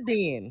the hood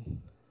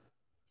then?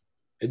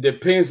 It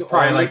depends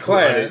on the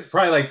class.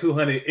 Probably like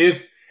 200.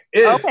 If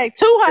okay,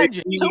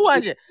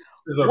 200.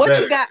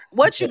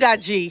 What you got,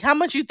 G? How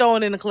much you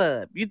throwing in the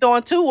club? You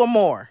throwing 2 or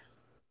more?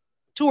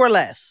 2 or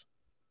less?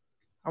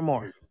 Or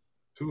more?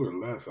 2 or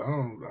less. I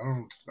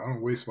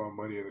don't waste my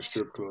money in a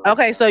strip club.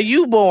 Okay, so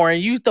you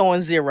boring. You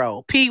throwing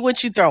 0. Pete,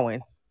 what you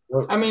throwing?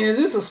 I mean, is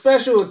this a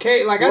special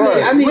occasion? Like,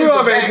 I need. We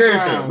on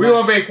vacation. We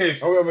on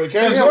vacation. Oh, we on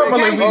vacation.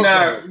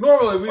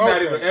 Normally we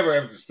not even ever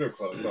at the strip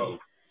club. So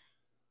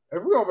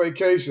if we on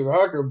vacation,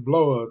 I could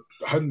blow a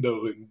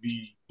hundo and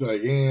be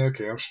like, yeah,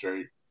 okay, I'm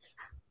straight.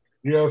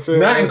 You know what I'm saying?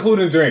 Not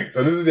including drinks.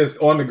 So this is just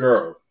on the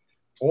girls.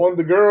 On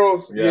the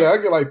girls? Yeah, I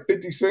get like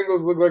 50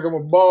 singles, look like I'm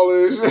a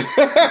ballish.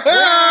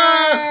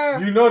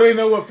 You know they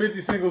know what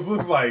 50 singles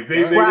looks like.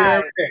 They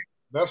right.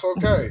 That's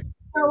okay.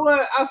 You know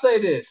what? I'll say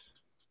this.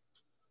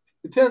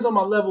 Depends on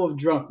my level of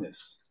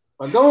drunkenness.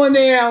 If I go in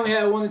there, I only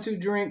have 1 or 2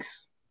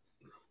 drinks,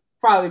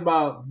 probably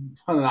about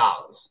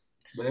 $100.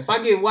 But if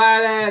I get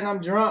wide-eyed and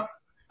I'm drunk,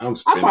 I'll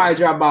probably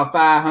drop about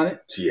 500.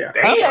 Yeah.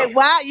 Okay,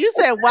 why you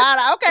said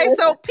wide? Okay,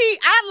 so Pete,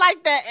 I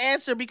like that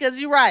answer because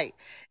you're right.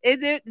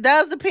 It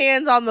does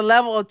depend on the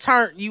level of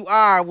turn you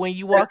are when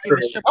you walk in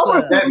the strip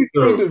club. We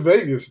went to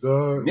Vegas,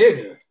 dog.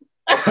 Nigga.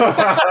 Because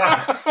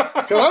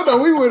I know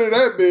we went to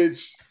that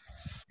bitch.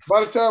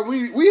 By the time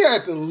we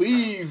had to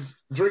leave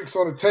drinks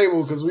on the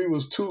table because we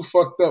was too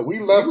fucked up. We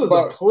left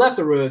about a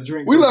plethora of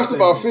drinks. We left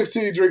about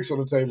 15 drinks on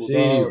the table.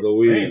 Jeez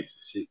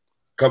Louise.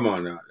 Come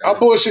on now. I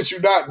bullshit you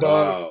not,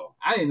 dog. Wow.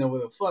 I didn't know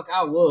where the fuck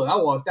I was. I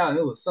walked out and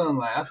it was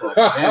sunlight. I thought,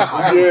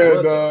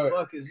 what the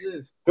fuck is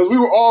this? Because we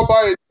were all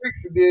buying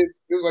drinks and then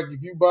it was like,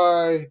 if you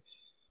buy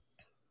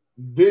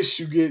this,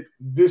 you get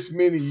this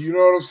many. You know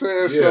what I'm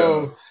saying? Yeah.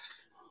 So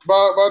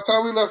by the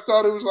time we left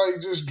out, it was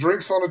like just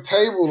drinks on the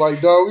table.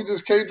 Like, dog, we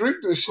just can't drink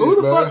this shit. Who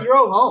the man. fuck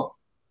drove home?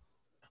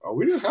 Oh,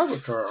 we didn't have a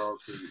car already.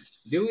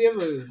 Did we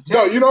ever?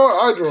 No, you know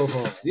what? I drove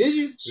home. Did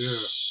you? Yeah.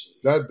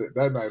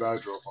 That night I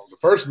drove home. The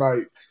first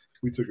night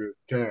we took a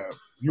cab.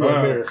 You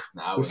weren't there.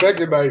 Nah, the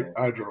second night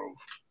I drove.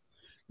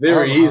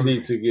 Very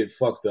easy to get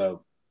fucked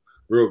up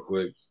real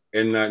quick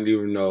and not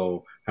even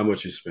know how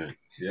much you spent.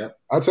 Yeah.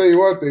 I'll tell you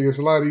one thing, it's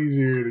a lot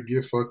easier to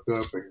get fucked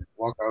up and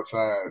walk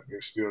outside and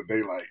it's still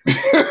daylight.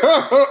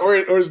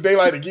 or it's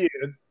daylight again.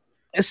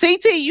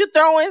 CT, you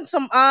throwing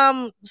some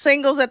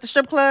singles at the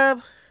strip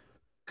club?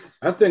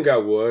 I think I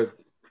would,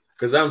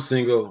 because I'm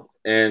single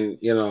and,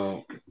 you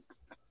know,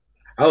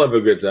 I love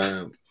a good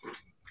time.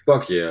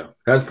 Fuck yeah.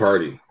 That's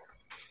party.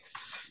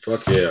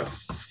 Fuck yeah.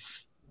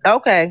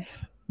 Okay.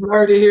 You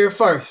heard it here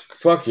first.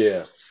 Fuck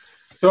yeah.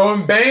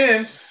 Throwing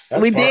bands.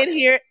 That's we party. did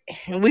hear,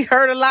 we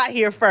heard a lot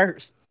here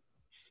first.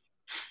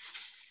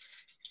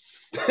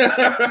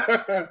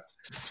 Fuck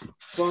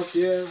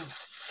yeah.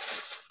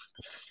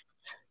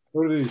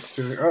 What are these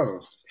two?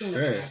 Oh,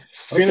 man.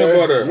 Peanut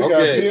butter. We got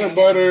Okay. peanut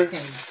butter,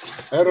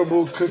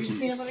 edible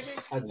cookies.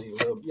 I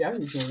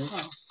need some.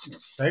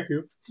 Thank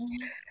you.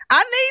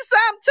 I need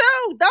some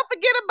too. Don't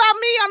forget about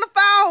me on the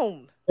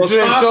phone. You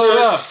didn't show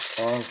up.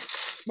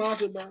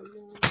 Sponsored by.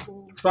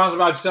 Sponsored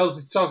by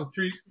Chelsea Chocolate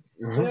Treats.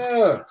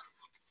 Yeah.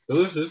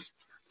 Delicious.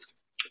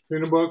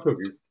 Peanut butter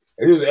cookies.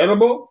 It is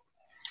edible?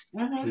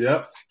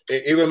 Yep.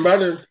 Even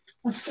better.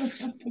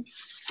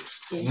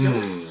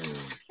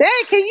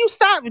 Dad, can you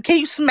stop? Can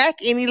you smack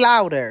any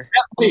louder?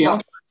 Yeah,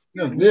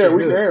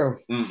 we can.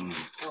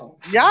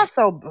 Y'all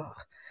so.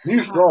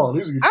 He's strong.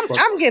 He's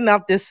I'm getting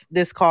off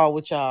this call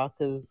with y'all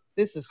because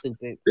this is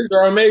stupid. These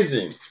are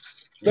amazing.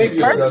 Thank you.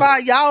 First of all,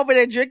 y'all over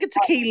there drinking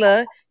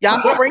tequila. Y'all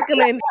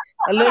sprinkling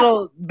a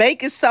little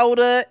baking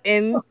soda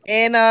and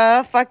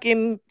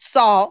fucking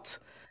salt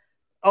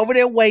over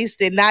there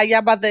wasted. Now y'all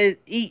about to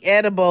eat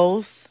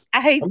edibles.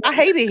 I hate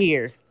it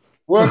here.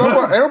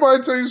 Well,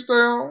 everybody tell you stay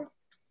on.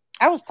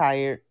 I was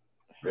tired.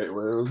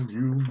 Well,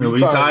 you Are we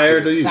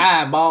tired of you?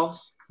 Tired,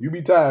 boss. You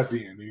be tired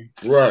then,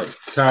 dude. Right.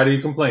 Tired of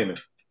you complaining.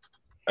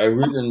 I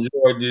really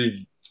enjoy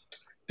these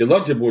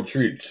delectable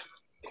treats.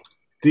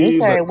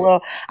 Okay,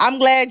 well, I'm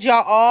glad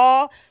y'all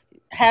all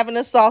having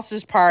a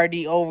sausage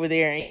party over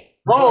there.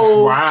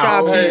 Oh,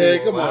 wow. Hey,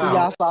 come on.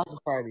 Y'all sausage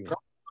party. Come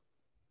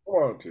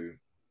on, dude.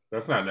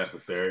 That's not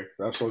necessary.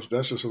 That's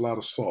just a lot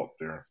of salt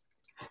there.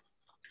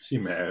 She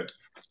mad.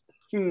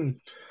 All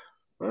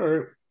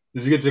right.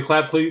 Did you get your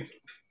clap cleats?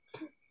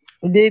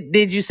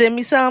 Did you send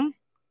me some?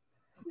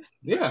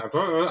 Yeah,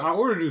 I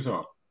ordered you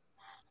some.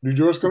 Did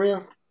yours come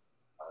in?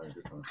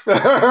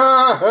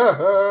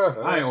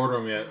 I ain't order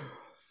them yet.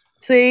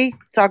 See,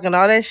 talking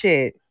all that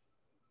shit.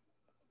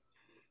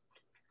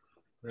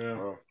 Yeah.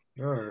 All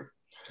right.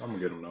 I'm gonna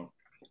get them though.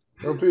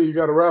 LP, you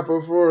got a wrap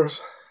up for us?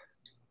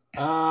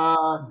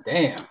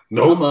 Damn.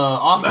 Nope. I'm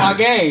off my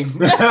game.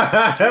 Wait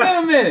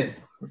a minute.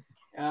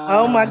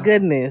 Oh my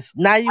goodness!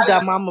 Now you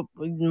got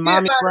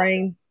mommy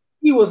brain.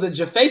 He was a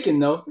Jafakin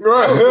though.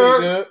 Right. That was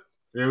pretty good.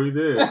 Yeah, we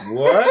did.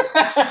 What?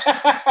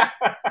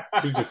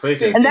 She's a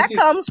faking. And that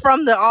comes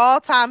from the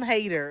all-time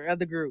hater of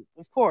the group,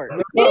 of course.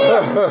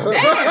 Damn, Emma?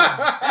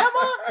 I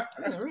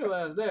didn't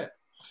realize that.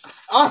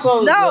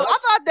 Also, No, I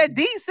thought that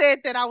D said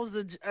that I was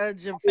a I'm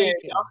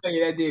Jamaican.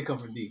 thinking that did come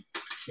from D.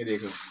 It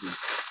did come from D.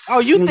 Oh,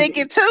 you think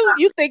it too?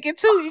 You think it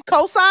too? You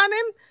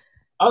co-signing?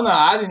 Oh no,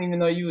 I didn't even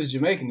know you was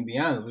Jamaican. To be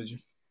honest with you,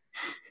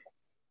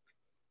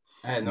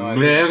 I had no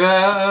idea.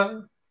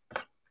 Nigga.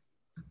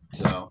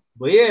 So,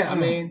 but yeah, I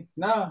mean,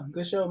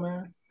 good show,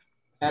 man.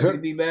 Happy to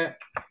be back.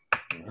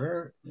 All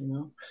right. You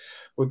know.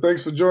 Well,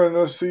 thanks for joining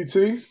us, CT.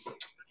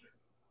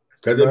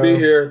 Good to be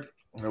here.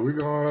 We're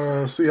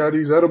going to see how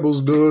these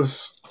edibles do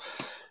us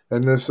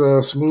and this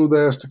smooth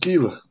ass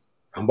tequila.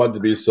 I'm about to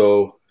be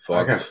so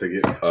I got fucked to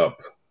get up.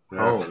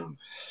 home.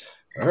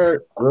 All right.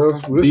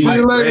 Well, we'll Be see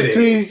you later,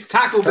 ready. T.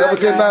 Taco Have Bell. a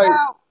good night.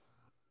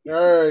 All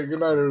right. Good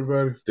night,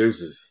 everybody.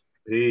 Deuces.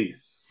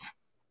 Peace.